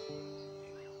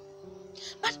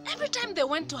 But every time they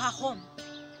went to her home,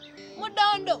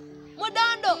 Mudondo,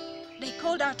 Mudondo, they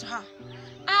called out to her,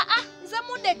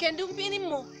 Zamude can do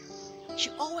more. She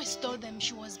always told them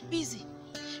she was busy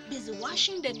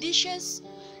washing the dishes,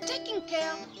 taking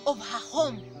care of her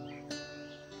home.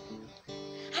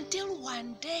 Until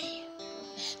one day,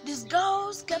 these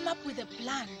girls came up with a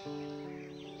plan.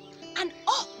 And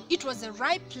it was a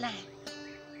right plan.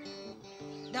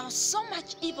 There was so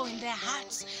much evil in their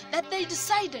hearts that they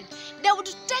decided they would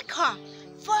take her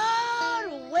far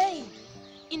away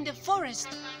in the forest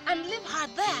and leave her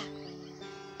there.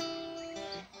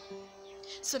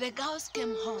 So the girls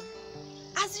came home.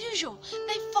 As usual,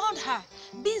 they found her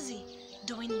busy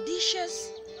doing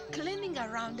dishes, cleaning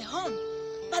around the home,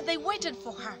 but they waited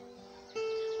for her.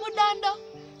 Mudondo,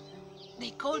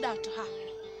 they called out to her,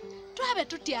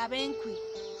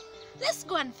 let's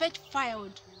go and fetch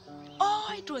firewood.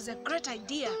 It was a great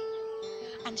idea,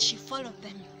 and she followed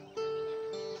them.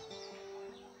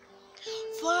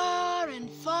 Far and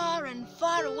far and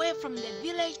far away from the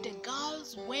village the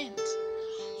girls went,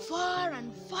 far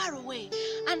and far away,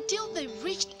 until they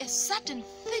reached a certain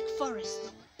thick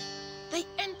forest. They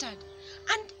entered,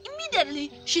 and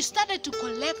immediately she started to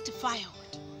collect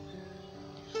firewood.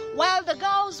 While the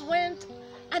girls went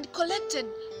and collected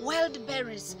wild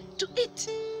berries to eat,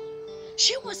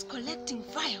 she was collecting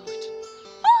firewood.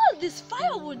 This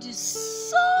firewood is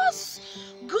so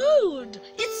good,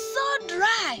 it's so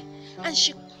dry, and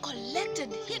she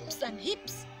collected heaps and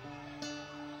heaps.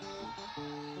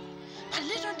 But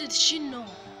little did she know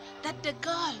that the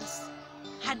girls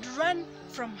had run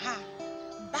from her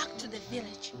back to the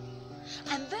village.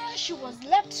 And there she was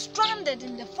left stranded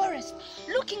in the forest,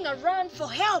 looking around for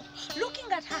help,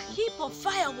 looking at her heap of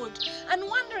firewood and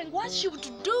wondering what she would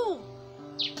do.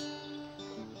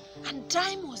 And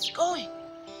time was going.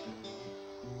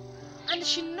 And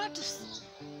she noticed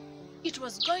it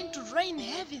was going to rain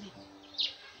heavily.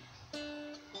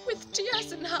 With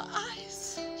tears in her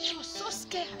eyes, she was so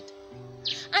scared.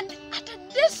 And at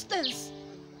a distance,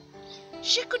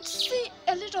 she could see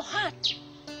a little hut.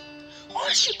 Oh,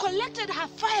 she collected her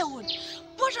firewood,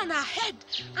 put on her head,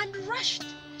 and rushed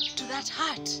to that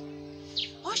hut.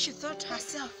 Oh, she thought to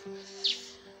herself,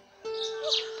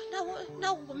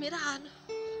 now, Miran,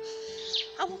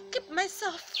 I will keep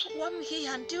myself warm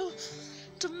here until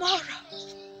tomorrow.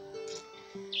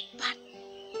 But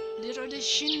little did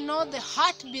she know the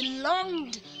hut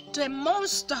belonged to a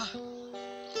monster.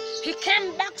 He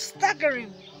came back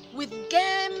staggering with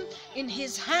game in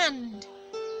his hand.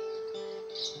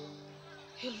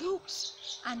 He looked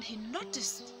and he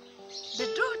noticed the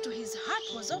door to his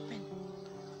hut was open.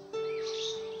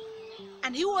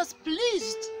 And he was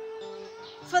pleased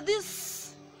for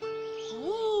this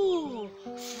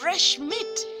fresh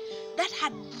meat that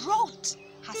had brought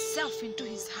herself into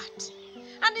his hut.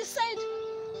 And he said,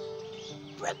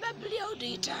 probably I'll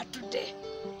eat her today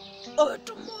or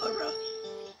tomorrow.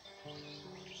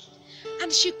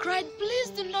 And she cried, please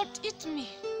do not eat me.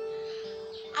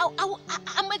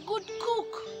 I'm a good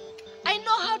cook. I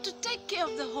know how to take care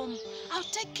of the home. I'll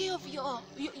take care of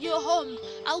your home.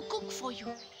 I'll cook for you.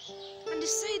 And he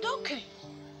said, okay.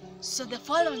 So the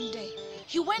following day,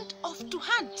 he went off to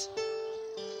hunt.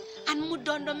 And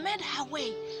Mudondo made her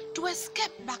way to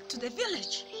escape back to the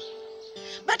village.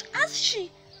 But as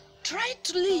she tried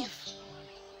to leave,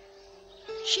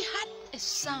 she heard a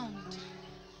sound.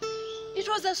 It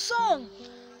was a song.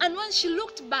 And when she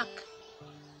looked back,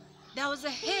 there was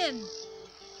a hen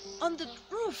on the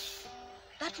roof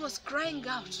that was crying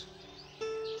out.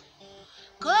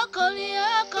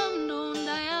 Kokolia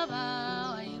kamdunda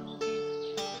yaba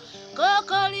wairuke.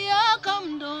 Kokolia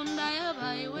kamdunda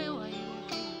yaba iwe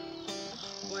wairuke.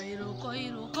 Wairuko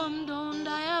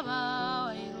irukomdunda yaba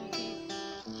wairuke.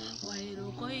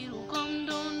 Wairuko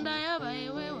irukomdunda yaba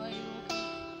iwe wairuke.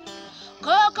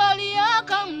 Kokolia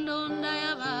kamdunda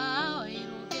yaba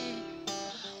wairuke.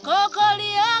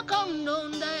 Kokolia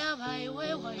kamdunda yaba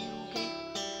iwe wairuke.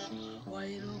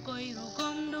 Wairuko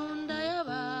irukomdunda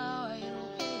yaba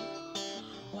wairuke.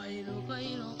 Wairuko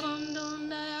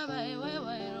irukomdunda yaba iwe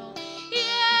wairuke.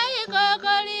 Yeah,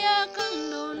 kokolia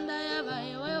kamdunda yaba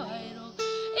iwe wairuke.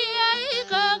 Yeah,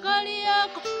 kokolia.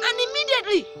 And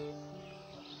immediately,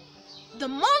 the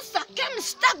monster came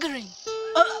staggering.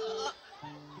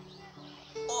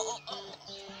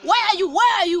 Where are you?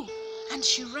 Where are you? And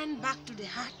she ran back to the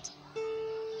hut.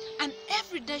 And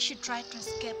every day she tried to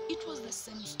escape. It was the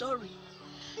same story.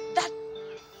 That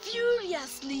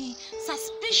furiously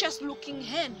suspicious-looking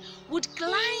hen would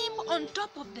climb on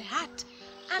top of the hut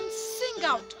and sing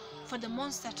out for the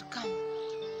monster to come.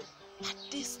 But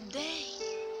this day,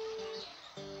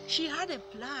 she had a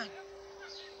plan.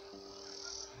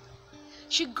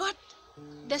 She got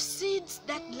the seeds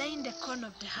that lay in the corner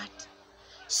of the hut,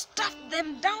 stuffed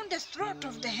them down the throat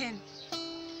of the hen,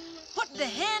 put the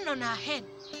hen on her head,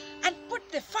 and put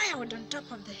the firewood on top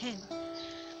of the hen.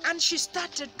 And she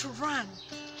started to run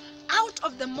out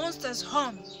of the monster's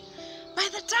home. By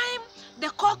the time the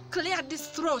cock cleared its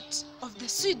throat of the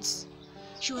seeds,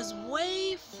 she was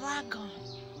way far gone.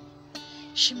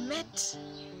 She met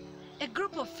a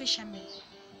group of fishermen,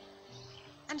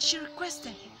 and she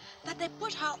requested that they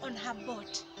put her on her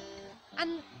boat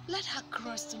and let her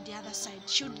cross to the other side.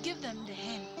 She would give them the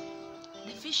hen.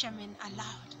 The fishermen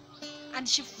allowed, and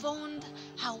she found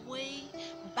her way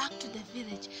back to the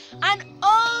village. And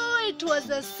oh, it was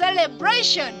a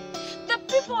celebration. The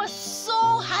people were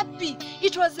so happy.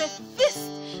 It was a feast.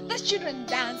 The children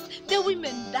danced, the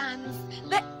women danced,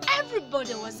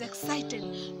 everybody was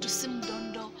excited to see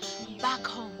Mdondo back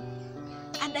home.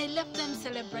 And I left them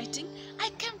celebrating. I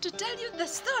came to tell you the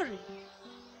story.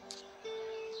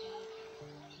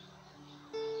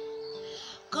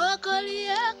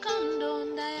 Kokolia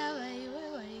kamdonda ya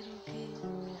waiwe wairuke.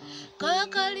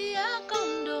 Kokolia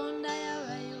kamdonda ya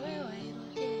waiwe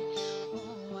wairuke.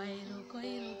 Oh wairuko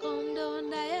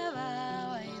irukomdonda ya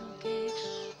wairuke.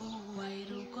 Oh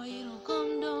wairuko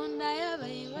irukomdonda ya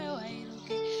waiwe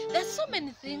wairuke. There's so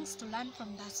many things to learn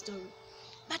from that story.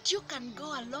 But you can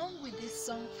go along with this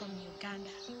song from Uganda.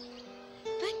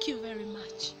 Thank you very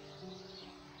much.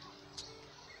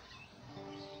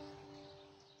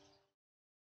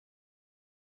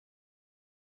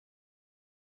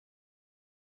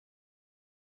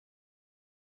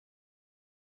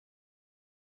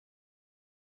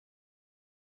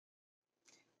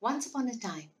 Once upon a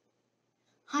time,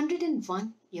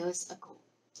 101 years ago,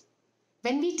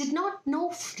 when we did not know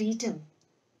freedom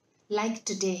like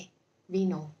today we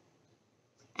know,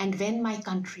 and when my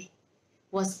country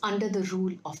was under the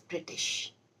rule of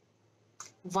British,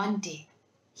 one day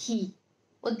he,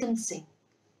 Udham Singh,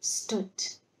 stood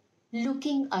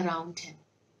looking around him,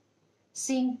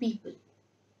 seeing people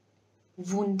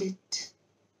wounded,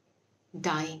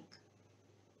 dying,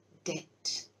 dead.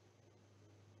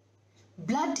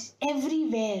 Blood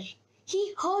everywhere.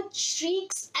 He heard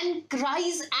shrieks and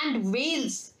cries and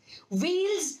wails,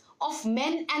 wails of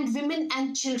men and women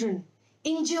and children,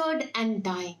 injured and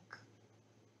dying.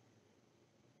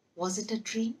 Was it a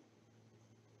dream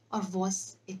or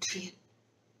was it real?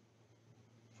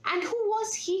 And who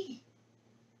was he?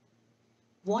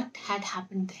 What had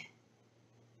happened there?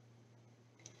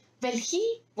 Well,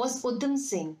 he was Udham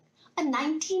Singh, a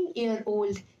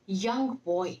 19-year-old young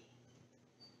boy,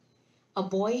 a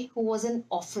boy who was an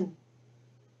orphan.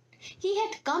 He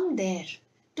had come there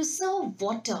to serve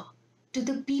water to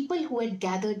the people who had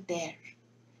gathered there,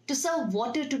 to serve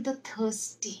water to the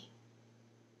thirsty.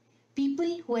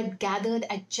 People who had gathered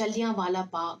at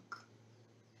Jallianwala Bagh,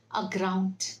 a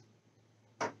ground,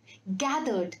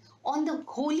 gathered on the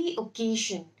holy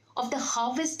occasion of the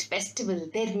harvest festival,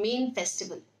 their main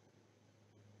festival.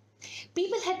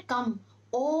 People had come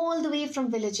all the way from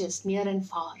villages near and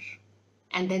far.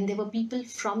 And then there were people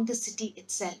from the city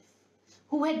itself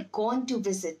who had gone to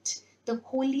visit the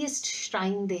holiest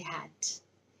shrine they had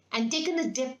and taken a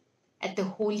dip at the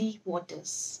holy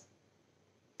waters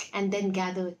and then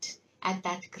gathered at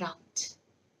that ground.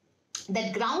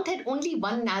 That ground had only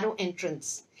one narrow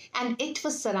entrance and it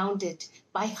was surrounded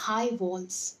by high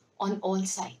walls on all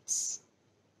sides.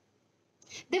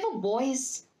 There were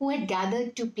boys who had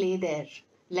gathered to play there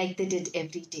like they did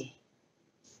every day.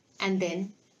 And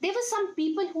then there were some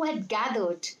people who had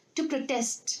gathered to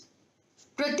protest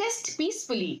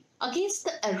peacefully against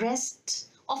the arrest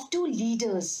of two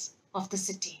leaders of the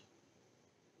city.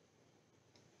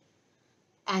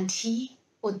 And he,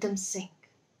 Udham Singh,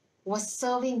 was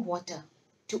serving water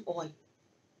to all.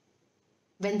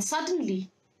 When suddenly,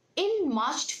 in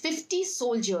marched 50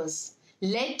 soldiers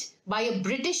led by a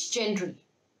British general.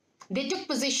 They took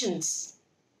positions.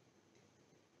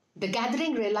 The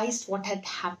gathering realized what had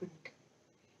happened,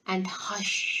 and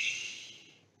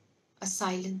hush, a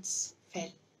silence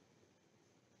fell.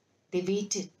 They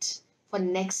waited for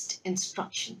next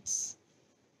instructions.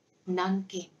 None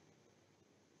came.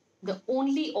 The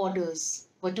only orders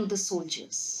were to the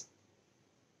soldiers.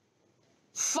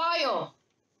 Fire!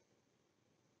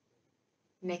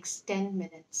 Next 10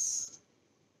 minutes,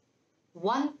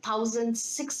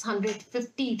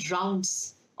 1,650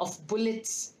 rounds of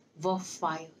bullets were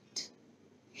fired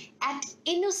at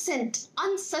innocent,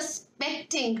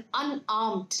 unsuspecting,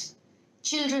 unarmed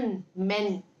children,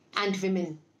 men and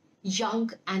women,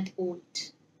 young and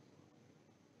old.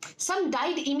 Some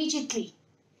died immediately,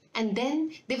 and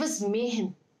then there was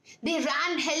mayhem. They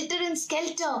ran helter and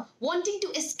skelter, wanting to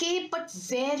escape, but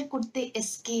where could they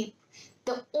escape?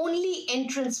 The only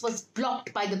entrance was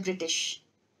blocked by the British.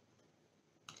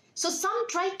 So some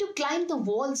tried to climb the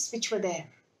walls which were there.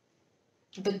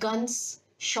 The guns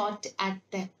shot at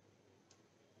them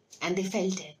and they fell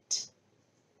dead.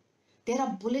 There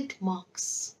are bullet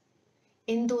marks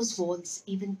in those walls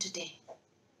even today.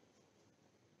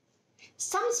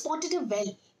 Some spotted a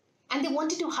well and they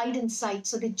wanted to hide inside,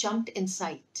 so they jumped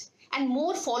inside. And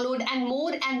more followed, and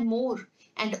more,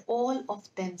 and all of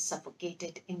them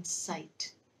suffocated inside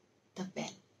the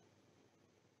well.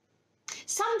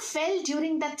 Some fell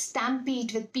during that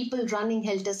stampede with people running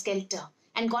helter-skelter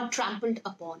and got trampled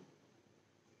upon.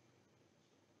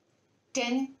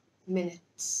 10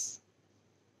 minutes,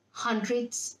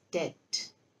 hundreds dead,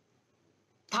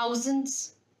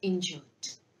 thousands injured.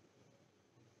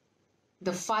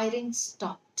 The firing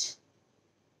stopped.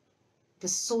 The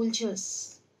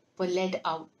soldiers were led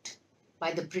out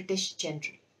by the British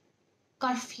general.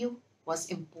 Curfew was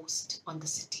imposed on the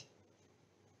city.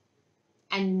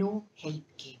 And no help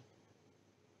came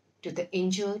to the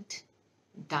injured,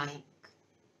 dying,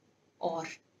 or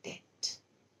dead.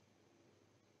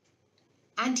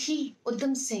 And he,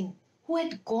 Udham Singh, who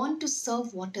had gone to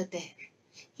serve water there,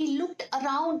 he looked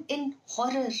around in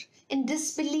horror, in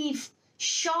disbelief,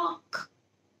 shock,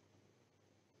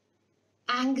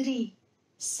 angry,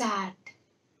 sad,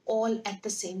 all at the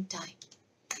same time.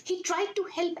 He tried to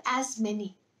help as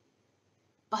many,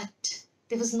 but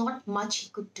there was not much he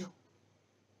could do.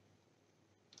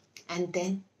 And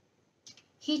then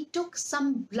he took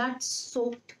some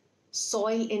blood-soaked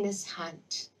soil in his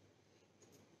hand,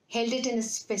 held it in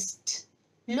his fist,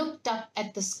 looked up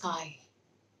at the sky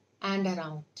and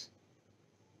around,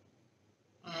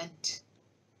 and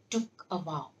took a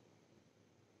vow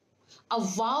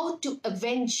to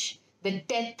avenge the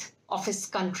death of his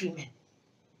countrymen.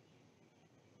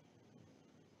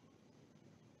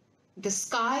 The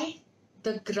sky,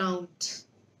 the ground,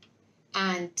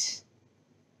 and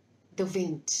the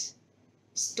wind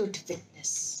stood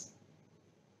witness.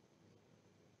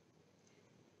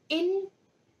 In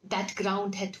that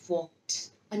ground had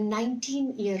walked a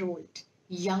 19-year-old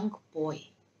young boy,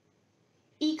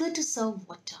 eager to serve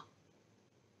water,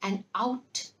 and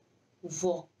out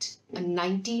walked a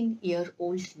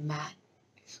 19-year-old man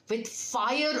with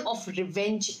fire of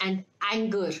revenge and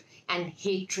anger and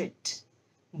hatred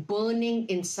burning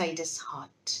inside his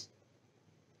heart,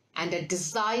 and a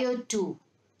desire to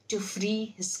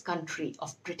free his country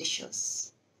of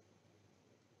Britishers.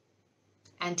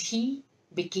 And he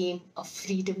became a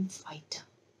freedom fighter.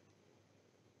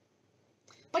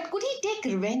 But could he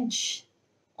take revenge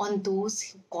on those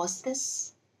who caused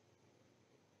this?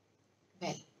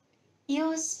 Well,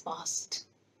 years passed,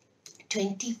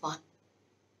 21,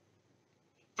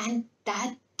 and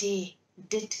that day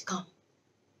did come.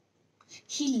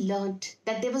 He learned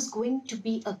that there was going to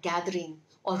be a gathering,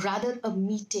 or rather a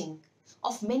meeting,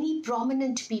 of many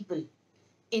prominent people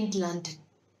in London.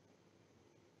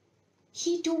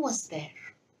 He too was there,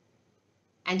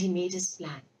 and he made his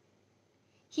plan.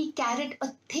 He carried a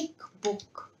thick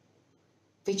book,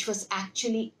 which was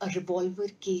actually a revolver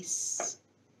case,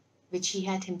 which he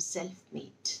had himself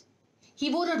made.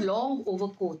 He wore a long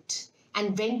overcoat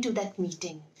and went to that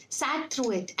meeting, sat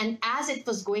through it, and as it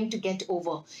was going to get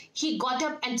over, he got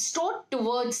up and strode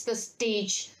towards the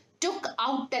stage, took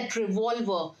out that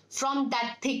revolver from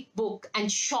that thick book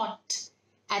and shot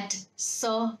at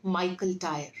Sir Michael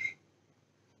Dyer,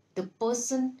 the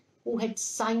person who had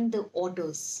signed the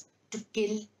orders to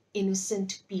kill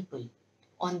innocent people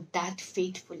on that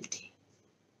fateful day.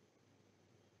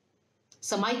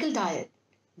 Sir Michael Dyer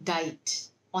died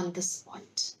on the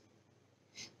spot.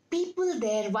 People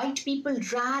there, white people,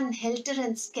 ran helter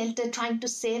and skelter trying to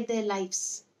save their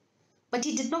lives. But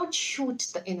he did not shoot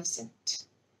the innocent.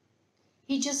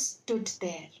 He just stood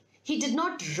there. He did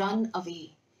not run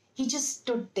away. He just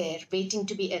stood there waiting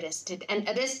to be arrested. And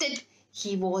arrested,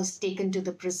 he was taken to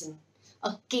the prison.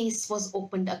 A case was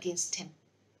opened against him.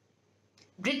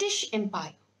 British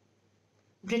Empire,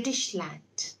 British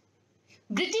land,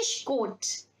 British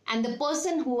court, and the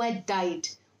person who had died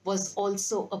was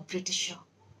also a Britisher,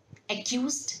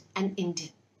 accused an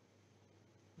Indian.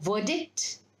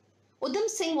 Verdict: Udham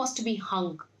Singh was to be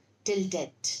hung till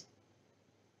death.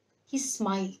 He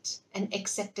smiled and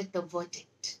accepted the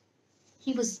verdict.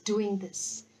 He was doing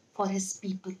this for his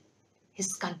people,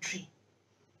 his country.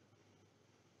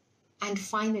 And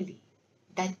finally,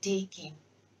 that day came.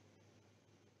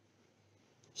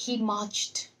 He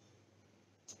marched,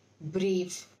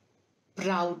 brave,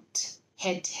 proud,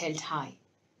 head held high,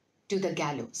 to the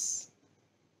gallows.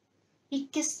 He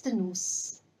kissed the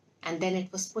noose, and then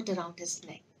it was put around his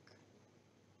neck.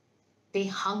 They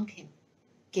hung him,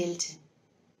 killed him,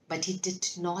 but he did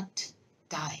not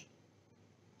die.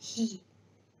 He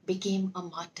became a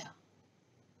martyr.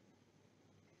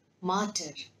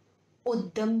 Martyr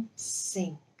Udham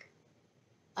Singh,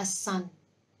 a son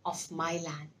of my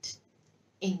land,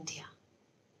 India.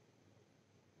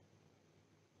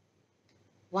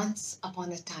 Once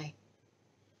upon a time,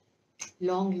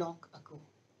 long, long ago,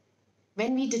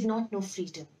 when we did not know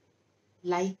freedom,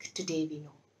 like today we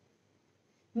know,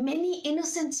 many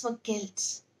innocents were killed.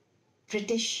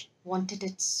 British wanted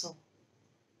it so.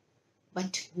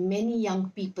 But many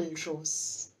young people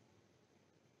rose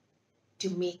to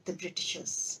make the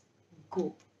Britishers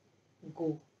go,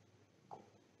 go, go.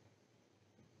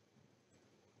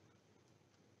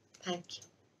 Thank you.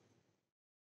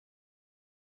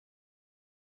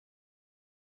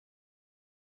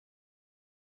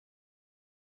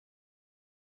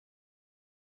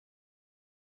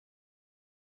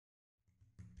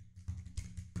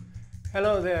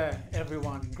 Hello there,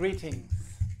 everyone. Greetings.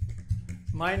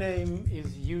 My name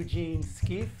is Eugene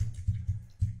Skeef,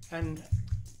 and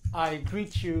I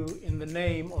greet you in the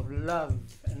name of love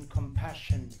and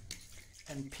compassion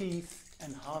and peace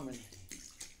and harmony.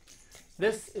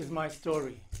 This is my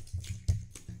story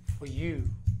for you.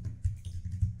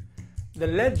 The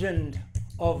legend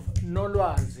of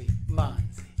Nolwazi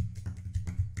Manzi.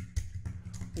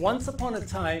 Once upon a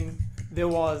time, there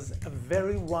was a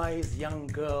very wise young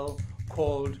girl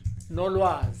called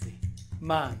Nolwazi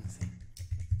Manzi.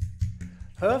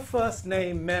 Her first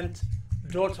name meant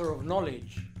daughter of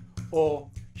knowledge, or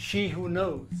she who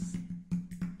knows.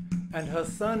 And her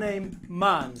surname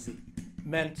Manzi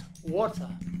meant water.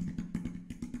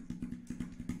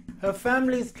 Her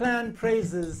family's clan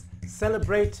praises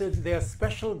celebrated their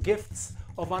special gifts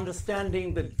of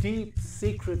understanding the deep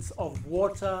secrets of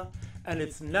water and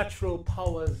its natural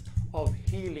powers of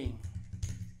healing.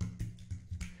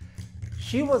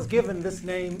 She was given this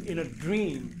name in a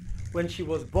dream when she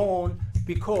was born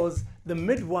because the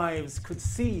midwives could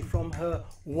see from her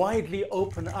widely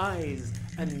open eyes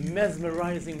and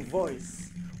mesmerizing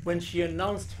voice when she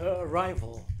announced her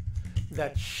arrival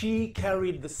that she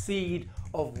carried the seed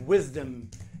of wisdom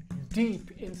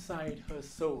deep inside her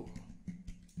soul.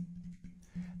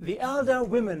 The elder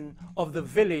women of the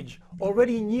village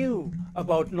already knew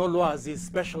about Nolwazi's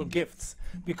special gifts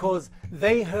because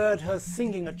they heard her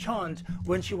singing a chant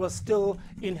when she was still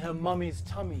in her mummy's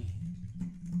tummy.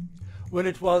 When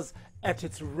it was at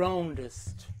its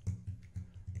roundest,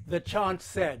 the chant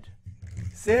said,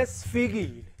 "Ses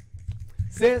figil,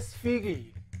 ses figil,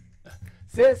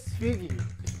 ses figil,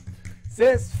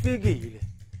 ses figil,"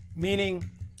 meaning,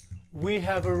 "We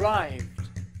have arrived."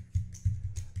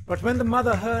 But when the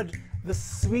mother heard the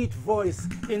sweet voice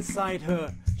inside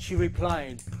her, she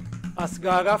replied,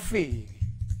 "Asgarafi,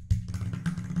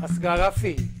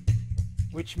 Asgarafi,"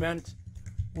 which meant,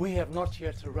 "We have not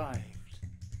yet arrived,"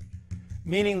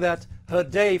 meaning that her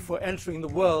day for entering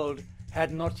the world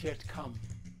had not yet come.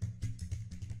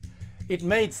 It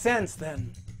made sense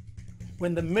then,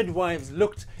 when the midwives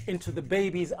looked into the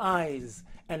baby's eyes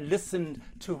and listened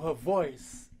to her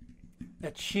voice,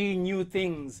 that she knew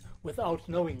things without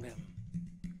knowing them.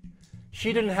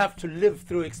 She didn't have to live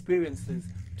through experiences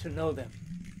to know them.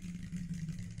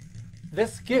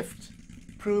 This gift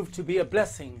proved to be a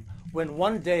blessing when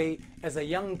one day, as a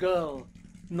young girl,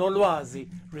 Nolwazi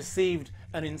received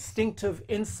an instinctive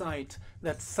insight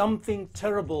that something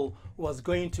terrible was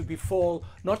going to befall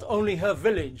not only her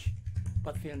village,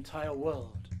 but the entire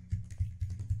world.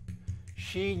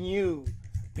 She knew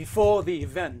before the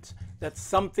event that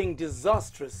something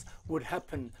disastrous would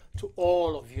happen to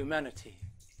all of humanity,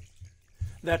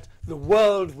 that the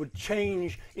world would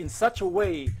change in such a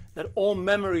way that all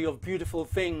memory of beautiful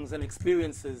things and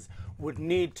experiences would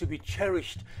need to be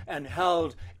cherished and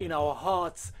held in our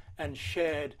hearts and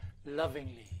shared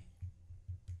lovingly.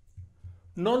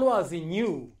 Nolwazi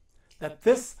knew that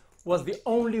this was the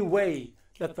only way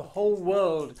that the whole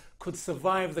world could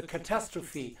survive the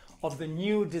catastrophe of the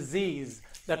new disease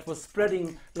that was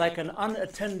spreading like an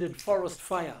unattended forest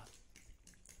fire.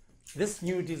 This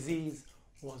new disease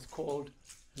was called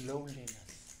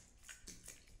loneliness.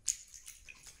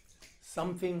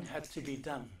 Something had to be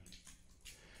done.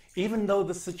 Even though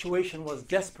the situation was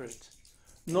desperate,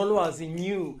 Nolwazi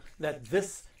knew that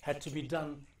this had to be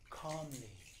done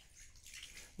calmly.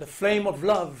 The flame of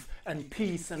love and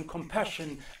peace and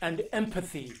compassion and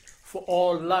empathy for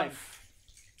all life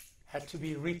had to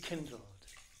be rekindled.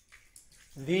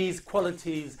 These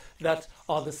qualities that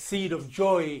are the seed of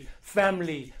joy,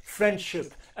 family,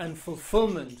 friendship, and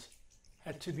fulfillment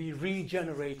had to be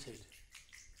regenerated.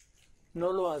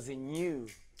 Nolwazi knew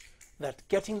that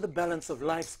getting the balance of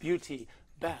life's beauty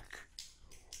back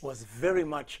was very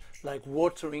much like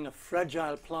watering a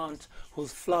fragile plant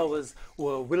whose flowers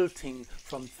were wilting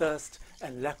from thirst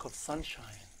and lack of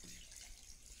sunshine.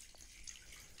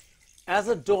 As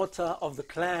a daughter of the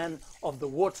clan of the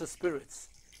water spirits,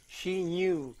 she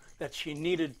knew that she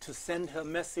needed to send her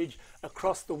message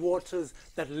across the waters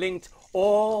that linked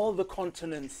all the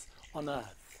continents on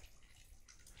earth.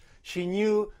 She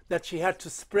knew that she had to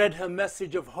spread her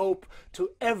message of hope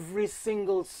to every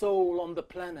single soul on the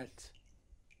planet.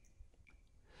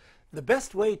 The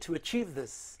best way to achieve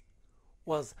this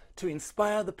was to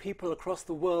inspire the people across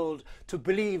the world to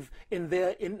believe in their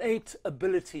innate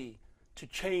ability to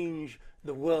change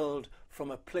the world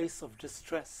from a place of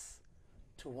distress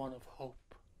to one of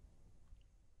hope.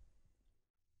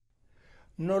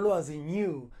 Nolwazi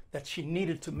knew that she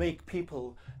needed to make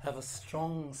people have a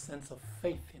strong sense of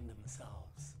faith in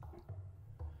themselves,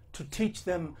 to teach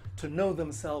them to know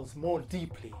themselves more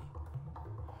deeply,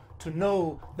 to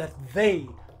know that they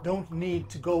don't need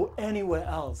to go anywhere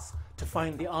else to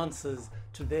find the answers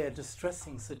to their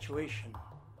distressing situation,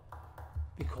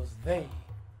 because they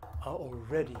are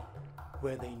already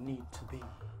where they need to be,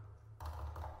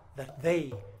 that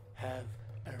they have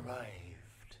arrived.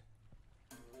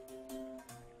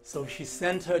 So she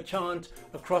sent her chant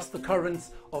across the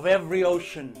currents of every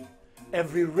ocean,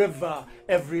 every river,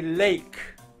 every lake.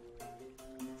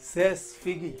 Ses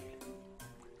figil,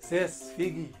 ses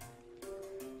figil,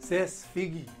 ses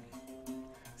figil,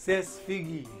 ses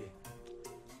figil.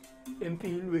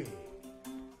 Empilwe.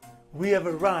 We have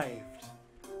arrived.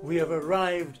 We have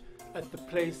arrived at the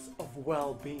place of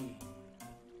well-being.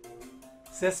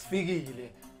 Ses figile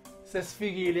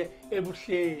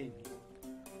ebuhleni.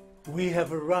 We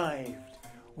have arrived.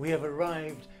 We have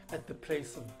arrived at the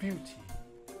place of beauty.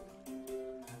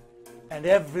 And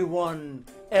everyone,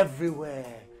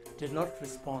 everywhere, did not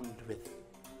respond with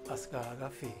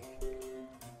Asgarafi,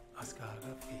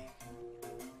 Asgarafi.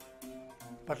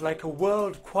 but like a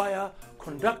world choir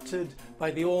conducted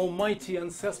by the almighty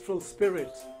ancestral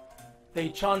spirit. They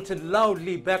chanted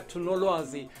loudly back to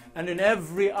Nolwazi and in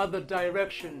every other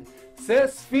direction,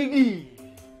 Sesfigile,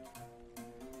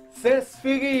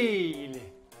 Sesfigile.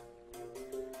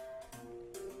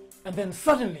 And then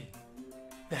suddenly,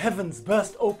 the heavens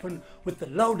burst open with the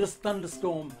loudest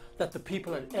thunderstorm that the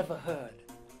people had ever heard.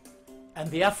 And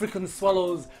the African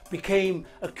swallows became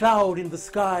a cloud in the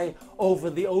sky over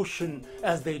the ocean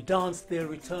as they danced their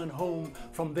return home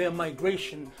from their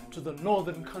migration to the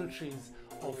northern countries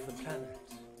of the planet.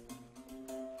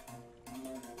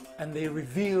 And they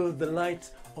revealed the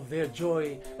light of their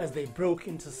joy as they broke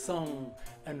into song,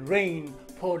 and rain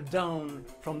poured down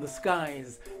from the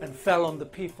skies and fell on the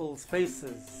people's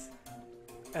faces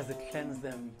as it cleansed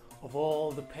them of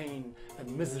all the pain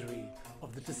and misery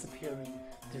of the disappearing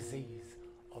disease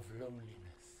of loneliness.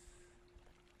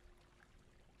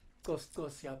 Kos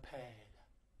yaphela,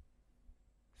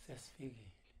 sesifigile.